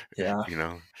 Yeah, you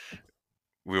know,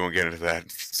 we won't get into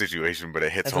that situation, but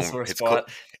it that's a sore spot.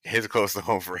 hits close to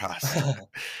home for us.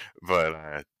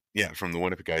 But yeah, from the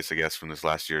Winnipeg Ice, I guess, from this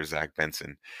last year, Zach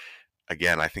Benson.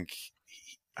 Again, I think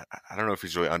I don't know if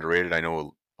he's really underrated. I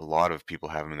know a lot of people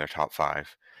have him in their top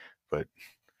 5, but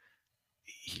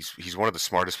he's one of the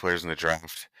smartest players in the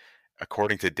draft.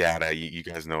 According to data, you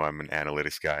guys know I'm an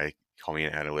analytics guy. Call me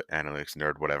an analytics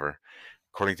nerd, whatever.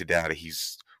 According to data,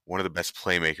 he's one of the best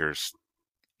playmakers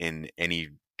in any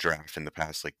draft in the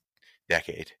past like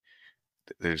decade.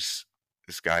 There's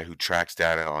this guy who tracks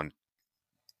data on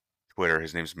Twitter.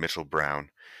 His name's Mitchell Brown.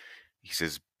 He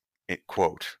says,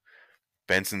 quote,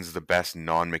 Benson's the best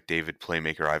non-McDavid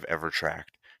playmaker I've ever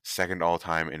tracked. Second all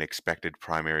time in expected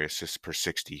primary assists per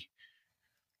 60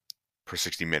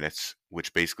 minutes,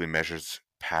 which basically measures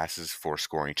passes for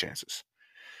scoring chances.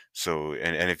 So,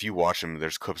 and if you watch him,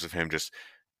 there's clips of him just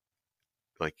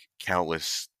like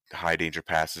countless high danger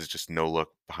passes, just no look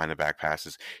behind the back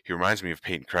passes. He reminds me of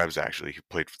Peyton Krebs, actually, who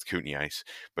played for the Kootenay Ice,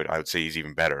 but I would say he's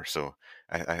even better. So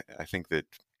I think that,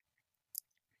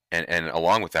 and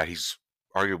along with that, he's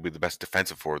arguably the best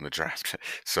defensive forward in the draft.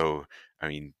 So, I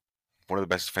mean, one of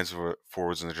the best defensive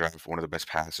forwards in the draft, one of the best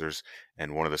passers,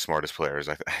 and one of the smartest players.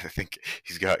 I think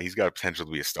he's got a potential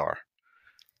to be a star.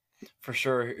 For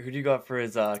sure. Who do you got for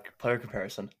his player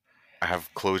comparison? I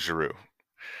have Claude Giroux.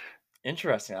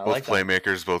 Interesting. I Both like that.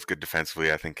 playmakers, both good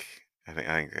defensively. I think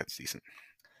that's decent.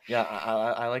 Yeah,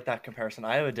 I like that comparison.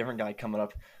 I have a different guy coming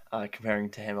up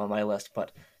comparing to him on my list,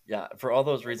 but yeah, for all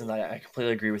those reasons, I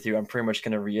completely agree with you. I'm pretty much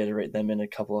going to reiterate them in a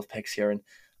couple of picks here, and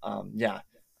yeah,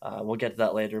 we'll get to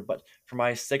that later. But for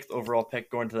my 6th overall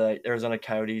pick, going to the Arizona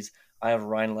Coyotes, I have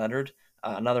Ryan Leonard,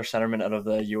 another centerman out of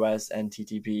the U.S. and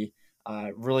TTP.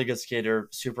 Really good skater,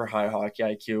 super high hockey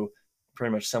IQ,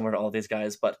 pretty much similar to all these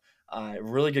guys, but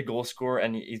really good goal scorer,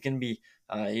 and he's gonna be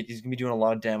doing a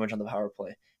lot of damage on the power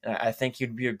play. And I think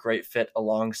he'd be a great fit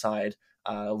alongside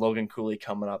Logan Cooley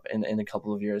coming up in a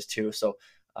couple of years too. So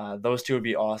those two would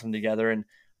be awesome together. And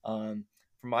for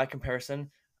my comparison,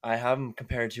 I have him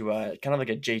compared to kind of like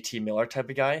a JT Miller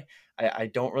type of guy. I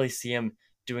don't really see him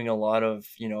doing a lot of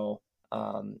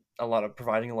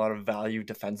providing a lot of value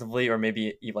defensively, or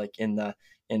maybe like in the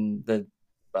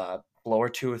lower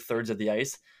two-thirds of the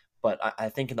ice. But I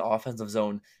think in the offensive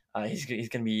zone, he's going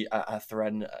to be a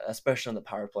threat, and especially on the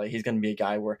power play. He's going to be a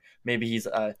guy where maybe he's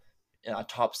a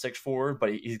top six forward,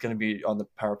 but he's going to be on the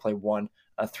power play one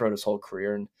throughout his whole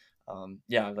career. And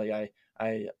yeah, like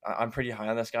I'm pretty high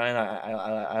on this guy, and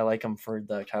I like him for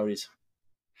the Coyotes.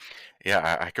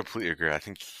 Yeah, I completely agree. I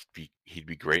think he'd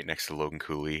be great next to Logan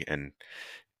Cooley, and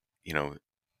you know,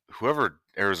 whoever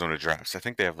Arizona drafts, I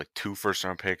think they have like 2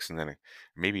 first-round picks, and then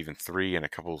maybe even 3 and a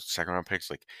couple second-round picks.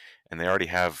 Like, and they already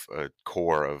have a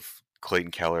core of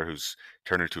Clayton Keller, who's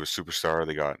turned into a superstar.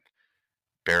 They got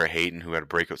Barrett Hayton, who had a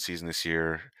breakout season this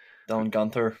year. Dylan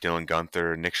Gunther, Dylan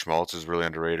Gunther, Nick Schmaltz is really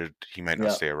underrated. He might not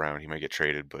yeah, stay around. He might get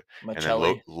traded, but and then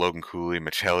Machelli, Logan Cooley,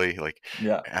 Michelli. Like,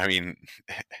 yeah, I mean,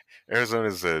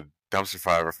 Arizona's a dumpster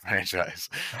fire franchise,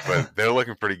 but they're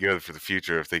looking pretty good for the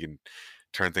future if they can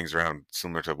turn things around,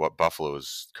 similar to what Buffalo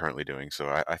is currently doing.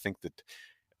 So I think that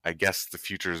I guess the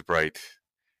future is bright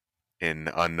in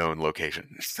unknown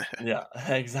locations. yeah,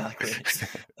 exactly.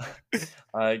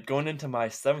 Going into my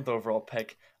seventh overall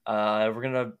pick, we're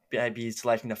gonna be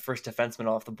selecting the first defenseman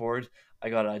off the board. I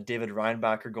got David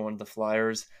Reinbacher going to the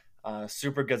Flyers.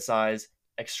 Super good size,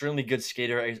 extremely good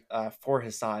skater for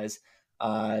his size.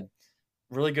 Uh,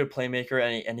 Really good playmaker,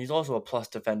 and he's also a plus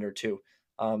defender too.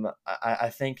 I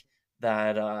think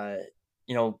that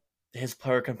you know his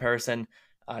player comparison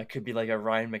could be like a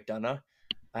Ryan McDonough.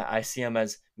 I see him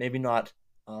as maybe not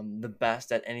the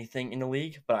best at anything in the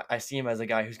league, but I see him as a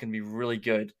guy who's going to be really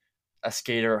good, a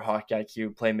skater, hockey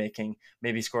IQ, playmaking,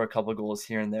 maybe score a couple of goals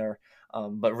here and there,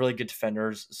 but really good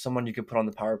defenders, someone you could put on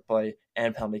the power play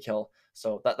and penalty kill.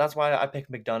 So that's why I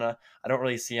picked McDonough. I don't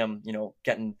really see him,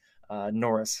 getting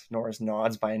Norris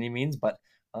nods by any means, but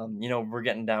we're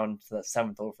getting down to the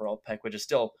seventh overall pick, which is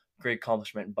still a great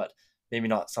accomplishment, but maybe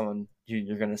not someone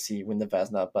you're going to see win the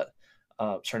Vezina, but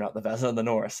turn out the Vezina, the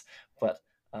Norris. But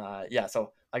yeah,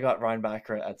 so I got Ryan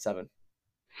Backer at 7.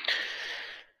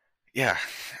 Yeah,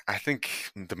 I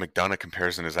think the McDonough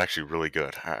comparison is actually really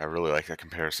good. I really like that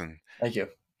comparison. Thank you.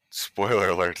 Spoiler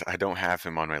alert, I don't have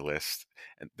him on my list.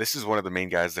 And this is one of the main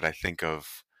guys that I think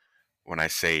of when I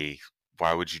say,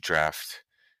 why would you draft,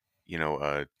 you know,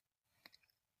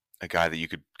 a guy that you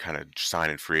could kind of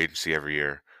sign in free agency every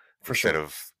year For instead sure.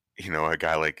 of, a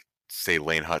guy like, say,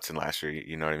 Lane Hudson last year,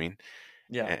 you know what I mean?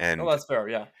 Yeah. No, And that's fair.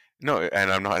 Yeah. no,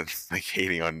 and I'm not like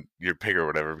hating on your pick or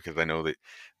whatever, because I know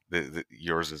that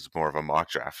yours is more of a mock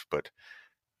draft, but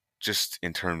just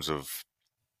in terms of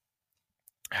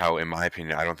how, in my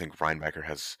opinion, I don't think Reinbacher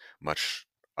has much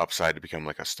upside to become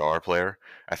like a star player.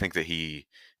 I think that he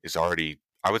is already,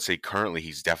 I would say currently,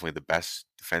 he's definitely the best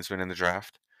defenseman in the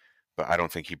draft, but I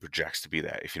don't think he projects to be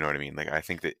that, if you know what I mean. Like,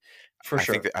 For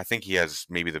sure. I think he has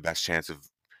maybe the best chance of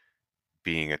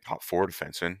being a top 4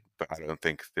 defenseman, but I don't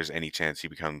think there's any chance he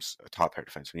becomes a top pair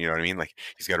defenseman. You know what I mean? Like,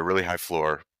 he's got a really high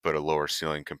floor, but a lower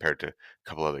ceiling compared to a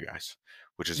couple other guys,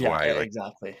 which is Yeah. why,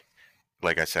 Exactly.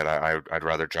 like I said, I'd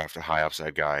rather draft a high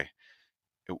upside guy.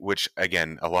 Which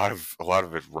again, a lot of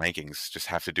it rankings just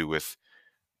have to do with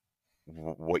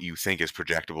what you think is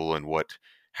projectable and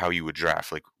how you would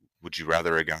draft. Like, would you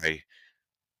rather a guy,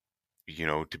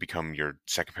 to become your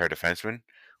second pair defenseman,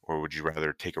 or would you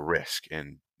rather take a risk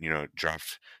and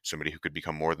draft somebody who could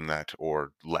become more than that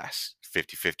or less,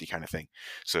 50-50 kind of thing.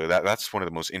 So that's one of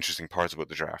the most interesting parts about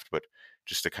the draft. But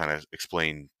just to kind of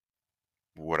explain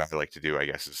what I like to do, I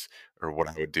guess, is, or what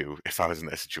I would do if I was in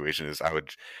that situation, is I would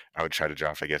try to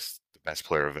draft, I guess, the best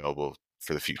player available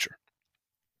for the future.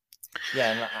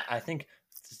 Yeah, and I think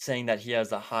saying that he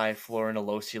has a high floor and a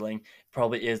low ceiling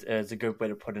probably is a good way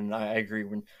to put it. And I agree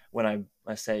when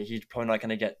I say he's probably not going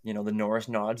to get the Norris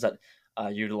nods that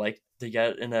you'd like to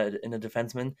get in a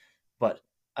defenseman, but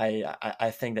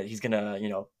I think that he's going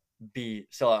to be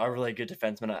still a really good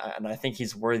defenseman, and I think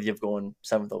he's worthy of going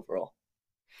seventh overall.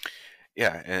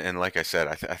 Yeah, and like I said,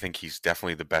 I think he's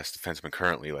definitely the best defenseman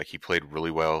currently. Like, he played really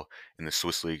well in the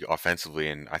Swiss league offensively,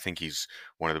 and I think he's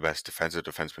one of the best defensive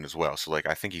defensemen as well. So, like,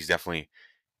 I think he's definitely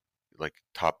like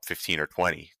top 15 or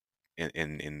 20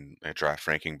 in a draft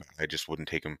ranking. But I just wouldn't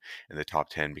take him in the top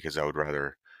 10, because I would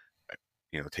rather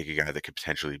take a guy that could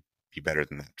potentially be better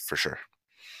than that for sure.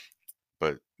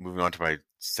 But moving on to my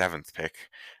seventh pick,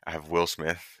 I have Will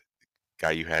Smith,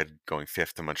 guy you had going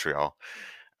fifth to Montreal.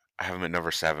 I have him at number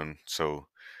 7, so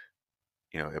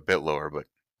a bit lower, but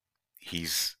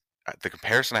he's the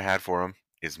comparison I had for him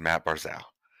is Matt Barzal.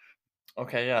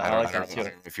 Okay, yeah, I like that I too. don't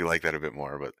know if you like that a bit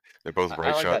more, but they're both I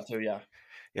right like shot. that too. Yeah,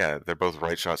 Yeah, they're both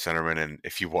right shot centermen, and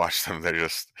if you watch them, they're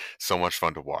just so much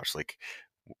fun to watch. Like,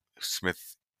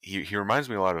 Smith, he reminds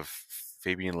me a lot of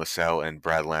Fabian Lysell and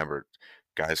Brad Lambert,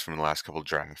 guys from the last couple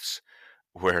drafts,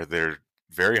 where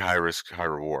very high risk, high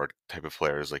reward type of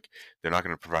players. Like they're not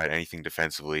going to provide anything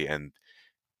defensively, and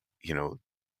you know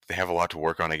they have a lot to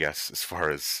work on, I guess, as far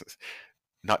as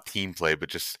not team play, but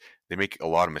just they make a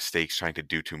lot of mistakes trying to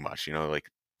do too much. Like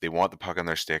they want the puck on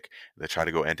their stick, they try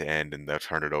to go end to end, and they'll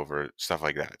turn it over, stuff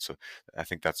like that. So I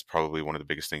think that's probably one of the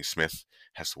biggest things Smith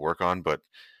has to work on. But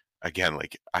again,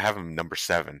 like I have him number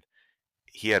 7.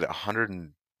 He had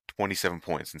 127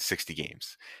 points in 60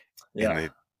 games in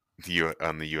Yeah.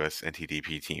 on the US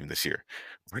NTDP team this year,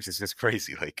 which is just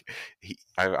crazy. Like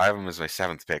I have him as my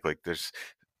 7th pick. Like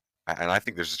and I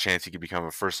think there's a chance he could become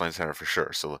a first line center for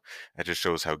sure. So that just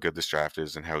shows how good this draft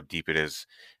is and how deep it is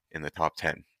in the top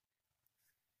 10.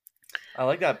 I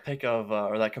like that pick of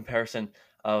or that comparison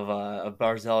of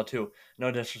Barzell too.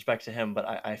 No disrespect to him, but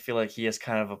I feel like he is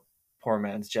kind of a poor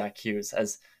man's Jack Hughes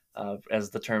as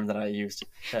the term that I used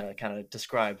to kind of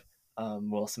describe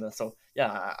Will Smith. So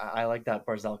yeah, I like that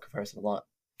Barzell comparison a lot.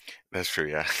 That's true.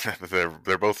 Yeah,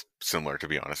 they're both similar to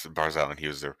be honest. Barzal and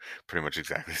Hughes are pretty much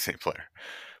exactly the same player.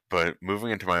 But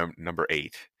moving into my number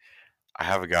 8, I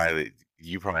have a guy that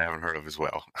you probably haven't heard of as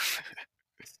well,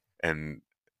 and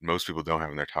most people don't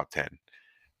have in their top 10.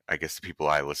 I guess the people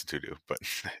I listen to do. But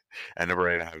at number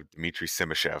 8, I have Dmitry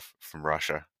Simashev from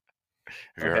Russia.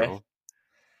 Have you heard of Okay, him?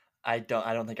 I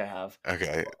don't think I have.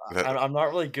 Okay. So I'm not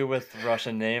really good with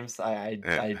Russian names. Uh,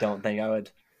 I don't think I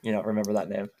would remember that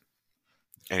name.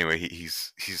 anyway,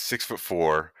 he's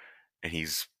 6'4", and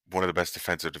he's one of the best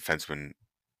defensive defensemen.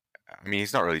 I mean,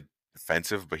 he's not really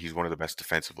defensive, but he's one of the best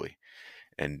defensively,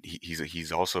 and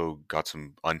he's also got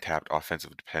some untapped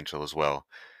offensive potential as well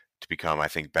to become, I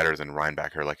think, better than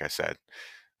Reinbacher, like I said.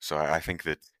 So I think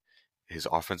that his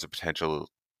offensive potential,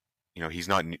 he's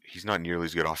not nearly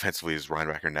as good offensively as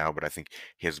Reinbacher now, but I think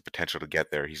he has the potential to get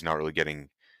there. He's not really getting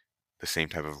the same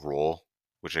type of role,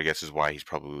 which I guess is why he's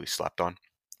probably slept on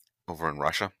over in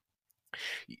Russia.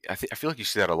 I feel like you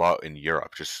see that a lot in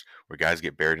Europe, just where guys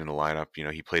get buried in the lineup.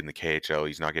 He played in the KHL,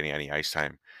 he's not getting any ice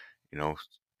time, you know,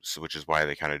 so which is why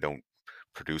they kind of don't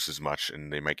produce as much,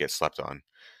 and they might get slept on.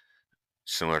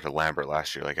 Similar to Lambert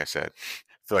last year, like I said.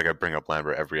 I feel like I bring up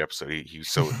Lambert every episode. He's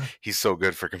so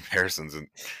good for comparisons and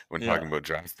when talking Yeah. about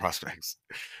draft prospects.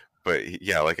 But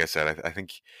yeah, like I said, I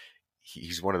think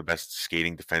he's one of the best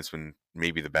skating defensemen,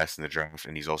 maybe the best in the draft,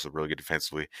 and he's also really good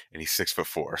defensively. And he's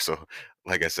 6'4". So,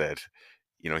 like I said,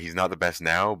 he's not the best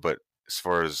now, but as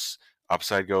far as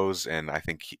upside goes, and I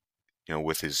think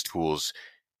with his tools,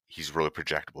 he's really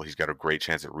projectable. He's got a great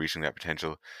chance at reaching that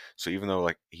potential. So even though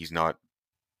like he's not,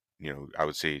 I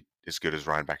would say as good as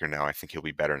Ryan Becker now, I think he'll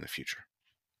be better in the future.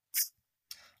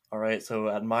 All right, so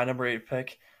at my number 8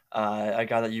 pick, a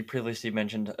guy that you previously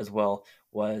mentioned as well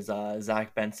was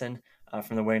Zach Benson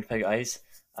from the Winnipeg Ice.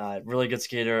 Really good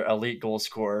skater, elite goal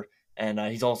scorer, and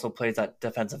he's also plays that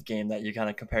defensive game that you kind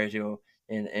of compare to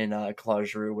in Claude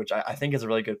Giroux, which I think is a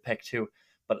really good pick too.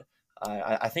 But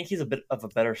I think he's a bit of a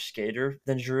better skater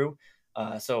than Giroux.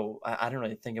 So I don't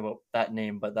really think about that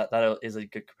name, but that is a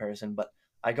good comparison. But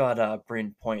I got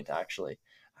Bryn Point actually.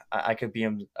 I could be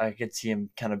him. I could see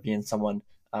him kind of being someone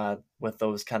with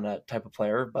those kind of type of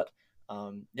player. But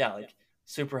yeah, like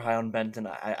super high on Benton.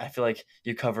 I feel like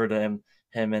you covered him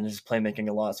and his playmaking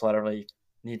a lot, so I don't really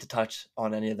need to touch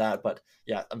on any of that. But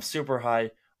yeah, I'm super high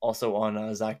also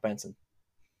on Zach Benson.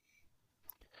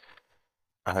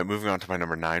 Moving on to my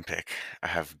number 9 pick, I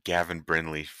have Gavin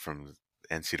Brindley from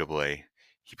NCAA.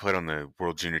 He played on the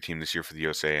World Junior team this year for the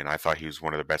USA, and I thought he was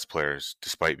one of the best players,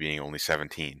 despite being only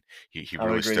 17. He I would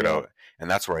really agree. stood Yeah. out, and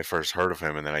that's where I first heard of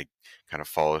him. And then I kind of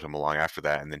followed him along after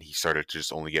that, and then he started to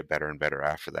just only get better and better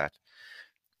after that.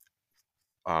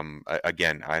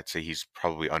 Again, I'd say he's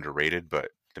probably underrated, but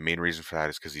the main reason for that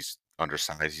is because he's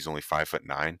undersized. He's only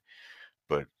 5'9",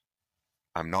 but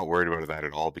I'm not worried about that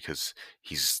at all because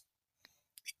he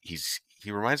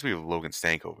reminds me of Logan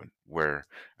Stankoven, where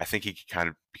I think he could kind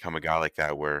of become a guy like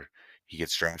that, where he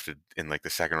gets drafted in like the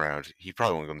second round. He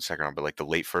probably won't go in the second round, but like the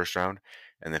late first round,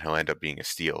 and then he'll end up being a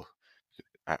steal.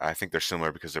 I think they're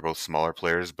similar because they're both smaller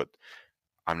players, but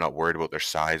I'm not worried about their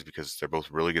size because they're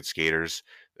both really good skaters.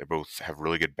 They both have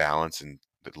really good balance and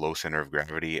the low center of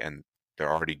gravity, and they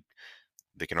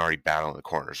can already battle in the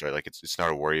corners, right? Like it's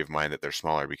not a worry of mine that they're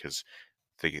smaller because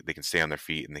they can stay on their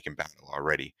feet and they can battle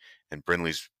already. And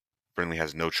Brindley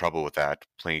has no trouble with that,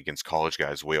 playing against college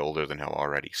guys way older than him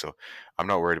already. So I'm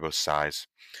not worried about size.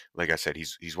 Like I said,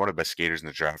 he's one of the best skaters in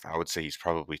the draft. I would say he's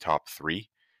probably top 3,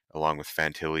 along with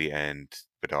Fantilli and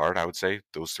Bedard. I would say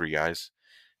those 3 guys,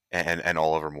 and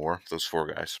Oliver Moore, those 4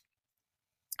 guys.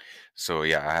 So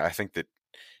yeah, I think that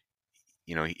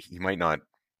he might not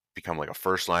become like a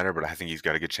first liner, but I think he's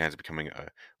got a good chance of becoming a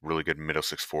really good middle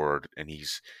 6 forward, and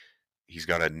he's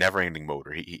got a never-ending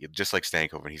motor. He just like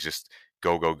Stankoven, he's just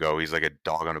go go go. He's like a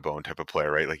dog on a bone type of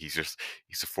player, right? Like he's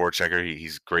a forechecker.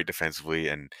 He's great defensively,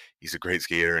 and he's a great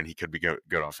skater, and he could be good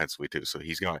offensively too. So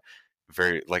he's got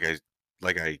very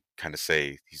like I kind of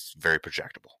say he's very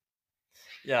projectable.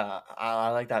 Yeah, I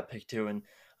like that pick too, and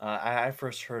I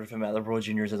first heard of him at the World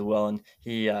Juniors as well, and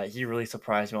he really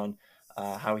surprised me on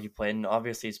how he played. And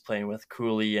obviously, he's playing with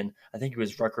Cooley, and I think he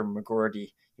was Rucker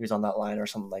McGordy. He was on that line or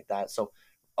something like that. So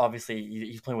obviously,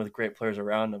 he's playing with great players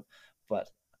around him. But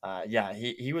yeah,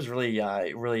 he was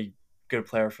really good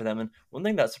player for them. And one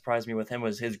thing that surprised me with him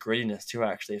was his grittiness too.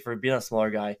 Actually, for being a smaller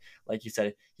guy, like you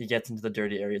said, he gets into the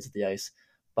dirty areas of the ice.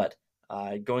 But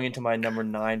going into my number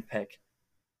 9 pick.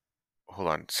 Hold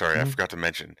on, sorry, I Mhm. forgot to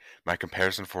mention my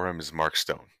comparison for him is Mark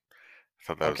Stone. I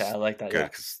thought that Okay, I was like that. good Yeah,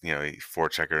 because he's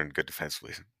forechecker and good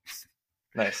defensively.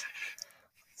 nice.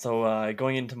 So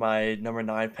going into my number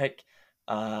 9 pick,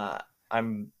 uh,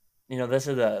 I'm this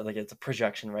is a like it's a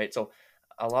projection, right? So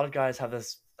a lot of guys have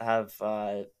this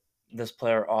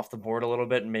player off the board a little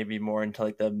bit and maybe more into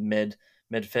like the mid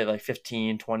fit like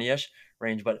 15 20ish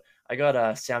range. But I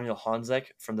got Samuel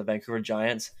Honzek from the Vancouver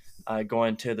Giants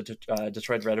going to the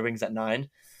Detroit Red Wings at 9.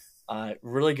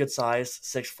 Really good size,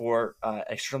 6'4",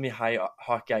 extremely high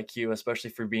hockey IQ, especially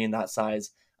for being that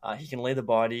size. He can lay the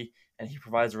body, and he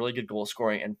provides really good goal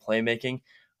scoring and playmaking.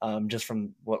 Just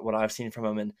from what I've seen from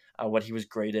him and what he was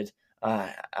graded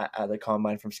at the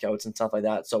combine from scouts and stuff like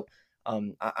that. So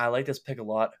I like this pick a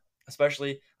lot.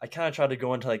 Especially, I kind of tried to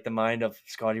go into like the mind of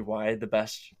Scotty Y the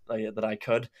best that I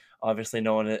could. Obviously,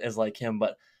 no one is like him,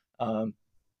 but um,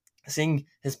 seeing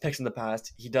his picks in the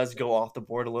past, he does go off the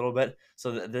board a little bit.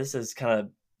 So this is kind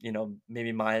of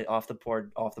maybe my off the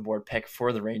board pick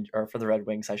for the range or for the Red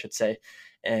Wings, I should say.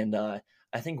 And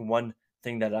I think one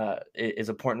thing that is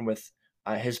important with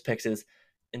his picks is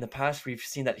in the past we've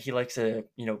seen that he likes to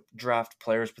draft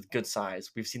players with good size.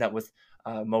 We've seen that with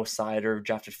Mo Sider,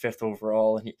 drafted 5th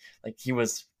overall, and he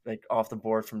was like off the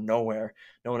board from nowhere.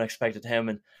 No one expected him,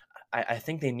 and I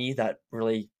think they need that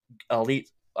really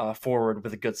elite forward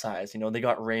with a good size. They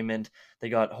got Raymond. They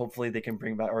got hopefully they can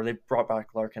bring back or they brought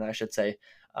back Larkin, I should say.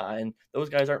 And those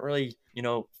guys aren't really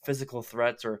physical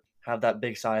threats or have that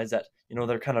big size that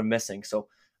they're kind of missing. So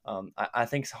I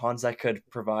think Hanzak could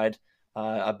provide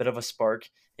a bit of a spark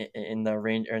in the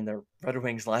range or in the Red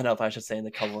Wings lineup, I should say, in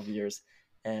a couple of years.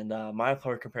 And my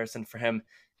player comparison for him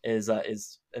is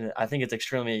and I think it's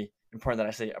extremely important that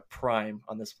I say a prime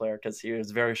on this player because he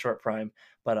was very short prime,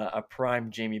 but a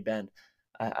prime Jamie Benn.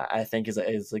 I think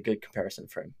is a good comparison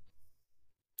for him.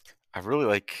 I really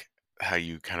like how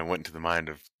you kind of went into the mind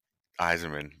of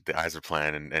Eiserman, the Eiser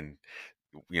plan, and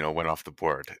went off the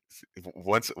board.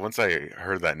 Once I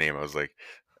heard that name, I was like,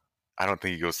 I don't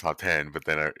think he goes top 10. But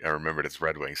then I remembered it's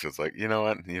Red Wings, so it's like, you know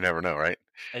what? You never know, right?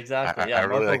 Exactly. I Yeah,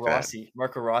 really Marco like that. Rossi.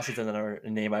 Marco Rossi's another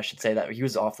name I should say that he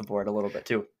was off the board a little bit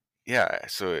too. Yeah,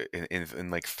 so in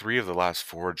like 3 of the last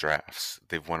 4 drafts,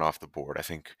 they've went off the board. I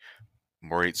think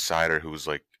Moritz Seider, who was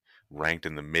like ranked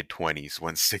in the mid 20s,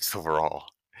 went 6th overall,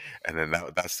 and then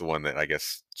that's the one that I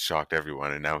guess shocked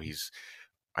everyone. And now he's,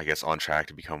 I guess, on track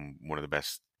to become one of the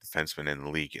best defensemen in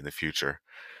the league in the future.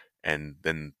 And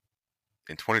then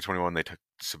in 2021, they took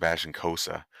Sebastian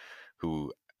Kosa,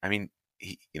 who, I mean,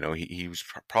 he was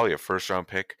probably a first round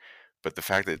pick, but the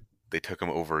fact that they took him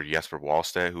over Jesper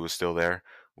Wallstedt, who was still there,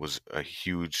 was a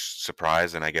huge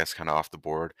surprise, and I guess kind of off the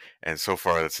board. And so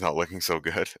far, that's not looking so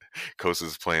good.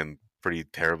 Kosa's playing pretty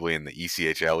terribly in the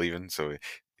ECHL, even. So,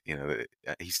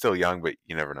 he's still young, but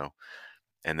you never know.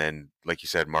 And then, like you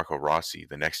said, Marco Rossi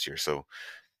the next year. So,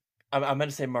 I meant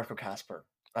to say Marco Casper.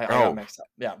 I got oh, mixed up.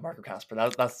 Yeah, Marco Casper.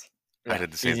 That's I yeah,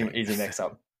 did the same easy thing. mix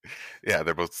up. Yeah,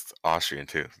 they're both Austrian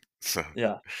too. So,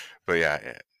 Yeah. but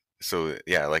yeah, so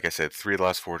yeah, like I said, 3 of the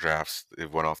last 4 drafts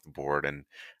it went off the board, and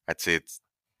I'd say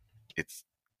it's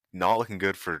not looking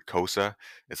good for Kosa.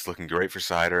 It's looking great for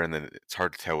Sider, and then it's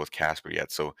hard to tell with Casper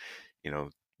yet. So,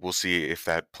 we'll see if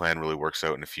that plan really works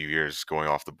out in a few years going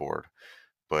off the board.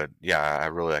 But yeah, I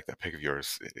really like that pick of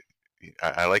yours.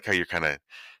 I like how you're kind of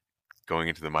going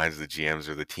into the minds of the GMs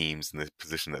or the teams and the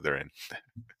position that they're in.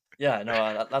 Yeah,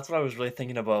 no, that's what I was really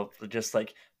thinking about, just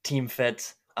like team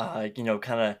fit, kind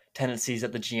of tendencies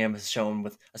that the GM has shown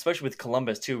with, especially with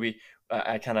Columbus too.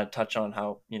 I kind of touch on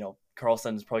how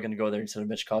Carlson is probably going to go there instead of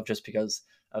Michkov just because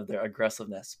of their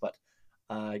aggressiveness. But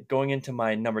going into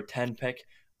my number 10 pick,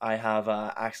 I have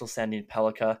Axel Sandin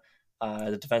Pellikka,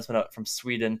 the defenseman out from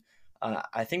Sweden.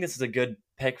 I think this is a good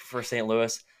pick for St.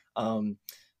 Louis.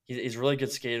 He's a really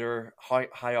good skater, high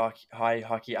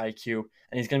hockey IQ,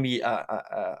 and he's going to be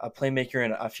a playmaker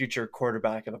and a future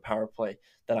quarterback of a power play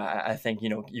that I think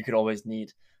you could always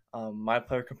need. My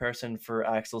player comparison for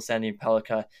Axel Sandy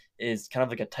Pelika is kind of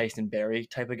like a Tyson Berry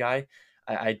type of guy.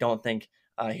 I don't think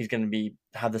he's going to be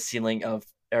have the ceiling of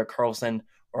Eric Carlson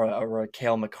or a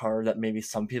Cale Makar that maybe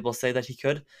some people say that he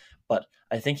could, but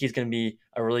I think he's going to be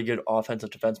a really good offensive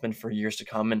defenseman for years to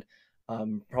come, and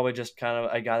probably just kind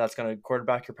of a guy that's going to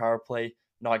quarterback your power play,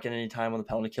 not get any time on the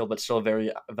penalty kill, but still a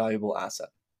very valuable asset.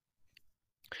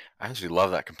 I actually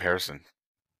love that comparison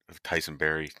of Tyson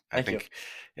Berry. I Thank you. think,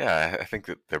 yeah, I think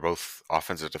that they're both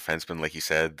offensive defensemen, like you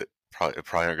said, that probably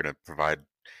aren't going to provide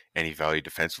any value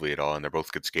defensively at all, and they're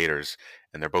both good skaters,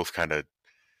 and they're both kind of,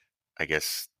 I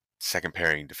guess, second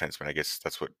pairing defensemen. I guess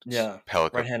that's what Yeah,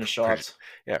 Pelika, right-handed shots.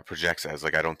 yeah, projects as.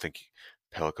 Like, I don't think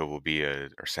Pelika will be or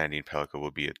Sandin Pelika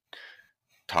will be a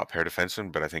top pair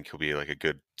defenseman, but I think he'll be like a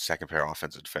good second pair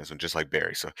offensive defenseman, just like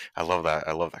Barry. So I love that.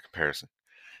 I love that comparison.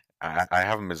 I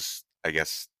have him as, I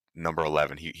guess, number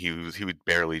 11. He would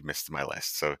barely miss my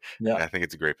list. So Yeah, I think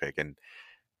it's a great pick. And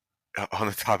on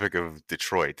the topic of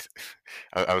Detroit,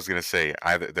 I was gonna say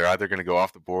they're either gonna go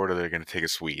off the board or they're gonna take a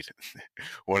Swede.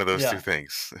 One of those two yeah,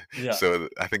 things. yeah, So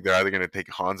I think they're either gonna take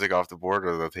Hanzig off the board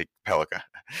or they'll take Pelika.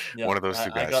 yeah. One of those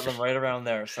two I guys. got them right around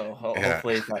there, so Yeah,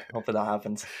 hopefully that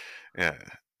happens. yeah.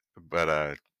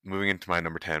 But moving into my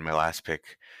number 10, my last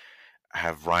pick, I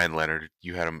have Ryan Leonard.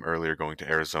 You had him earlier going to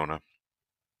Arizona.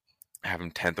 I have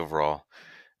him 10th overall,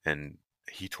 and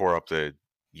he tore up the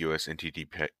U.S.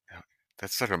 NTDP.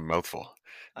 That's such a mouthful.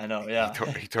 I know, He yeah, tore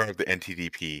he tore up the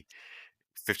NTDP.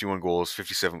 51 goals,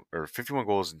 51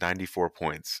 goals, 94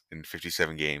 points in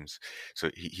 57 games.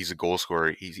 So he's a goal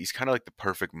scorer. He's kind of like the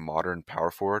perfect modern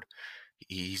power forward.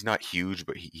 He's not huge,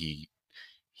 but he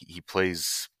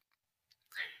plays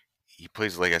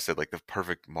like I said, like the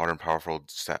perfect modern power forward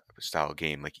style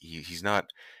game. Like he's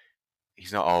not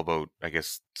all about, I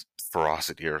guess,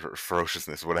 ferocity or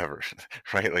ferociousness, whatever,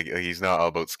 right? Like, he's not all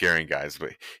about scaring guys,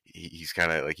 but he's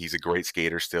kind of like he's a great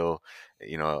skater still.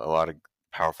 You know, a lot of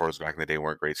power forwards back in the day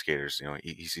weren't great skaters. You know,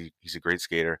 he's a great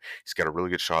skater. He's got a really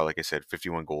good shot, like I said,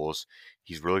 51 goals.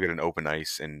 He's really good in open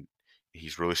ice, and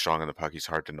he's really strong on the puck. He's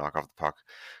hard to knock off the puck.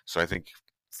 So I think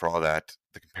for all that,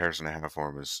 the comparison I have for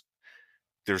him is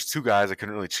there's two guys I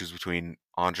couldn't really choose between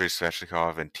Andrei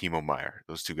Svechnikov and Timo Meyer.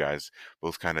 Those two guys,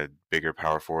 both kind of bigger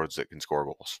power forwards that can score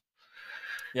goals.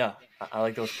 yeah. I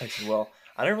like those picks as well.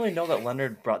 I didn't really know that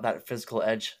Leonard brought that physical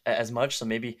edge as much, so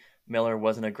maybe Miller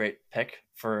wasn't a great pick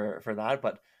for that.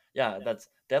 But yeah, that's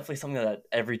definitely something that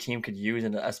every team could use,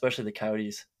 and especially the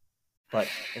Coyotes. But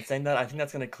in saying that, I think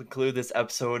that's going to conclude this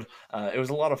episode. It was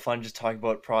a lot of fun just talking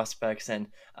about prospects, and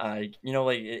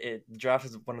the draft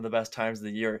is one of the best times of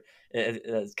the year.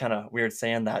 It's kind of weird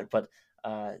saying that, but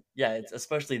yeah, it's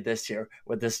especially this year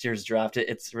with this year's draft.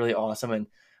 It's really awesome, and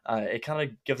it kind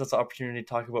of gives us the opportunity to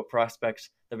talk about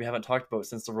prospects that we haven't talked about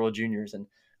since the World Juniors, and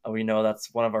we know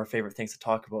that's one of our favorite things to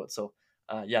talk about. So,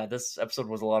 yeah, this episode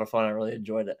was a lot of fun. I really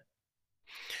enjoyed it.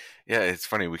 Yeah, it's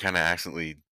funny. We kind of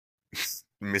accidentally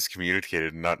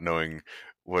miscommunicated, not knowing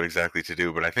what exactly to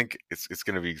do. But I think it's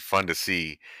going to be fun to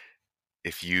see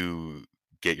if you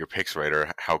get your picks right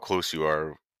or how close you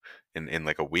are in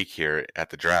like a week here at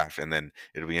the draft, and then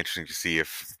it'll be interesting to see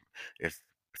if a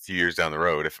few years down the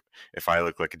road if I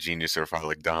look like a genius or if I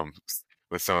look dumb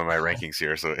with some of my rankings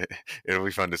here. So it'll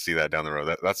be fun to see that down the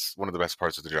road. That's one of the best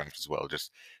parts of the draft as well,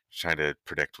 just trying to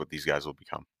predict what these guys will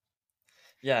become.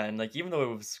 Yeah, and like even though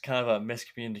it was kind of a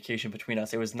miscommunication between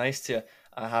us, it was nice to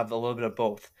have a little bit of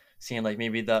both. Seeing like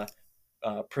maybe the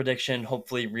prediction,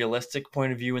 hopefully realistic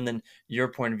point of view, and then your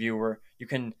point of view where you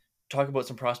can talk about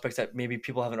some prospects that maybe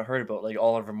people haven't heard about, like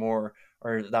Oliver Moore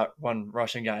or that one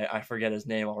Russian guy. I forget his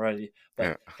name already, but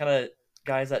Yeah, kind of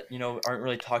guys that aren't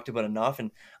really talked about enough, and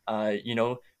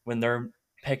when they're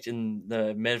picked in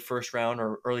the mid first round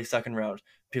or early second round,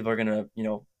 people are gonna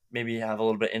maybe have a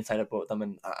little bit of insight about them,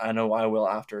 and I know I will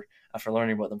after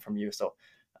learning about them from you. So,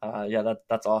 yeah,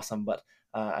 that's awesome. But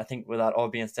I think with that all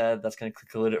being said, that's going to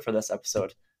conclude it for this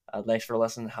episode. Thanks for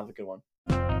listening. Have a good one.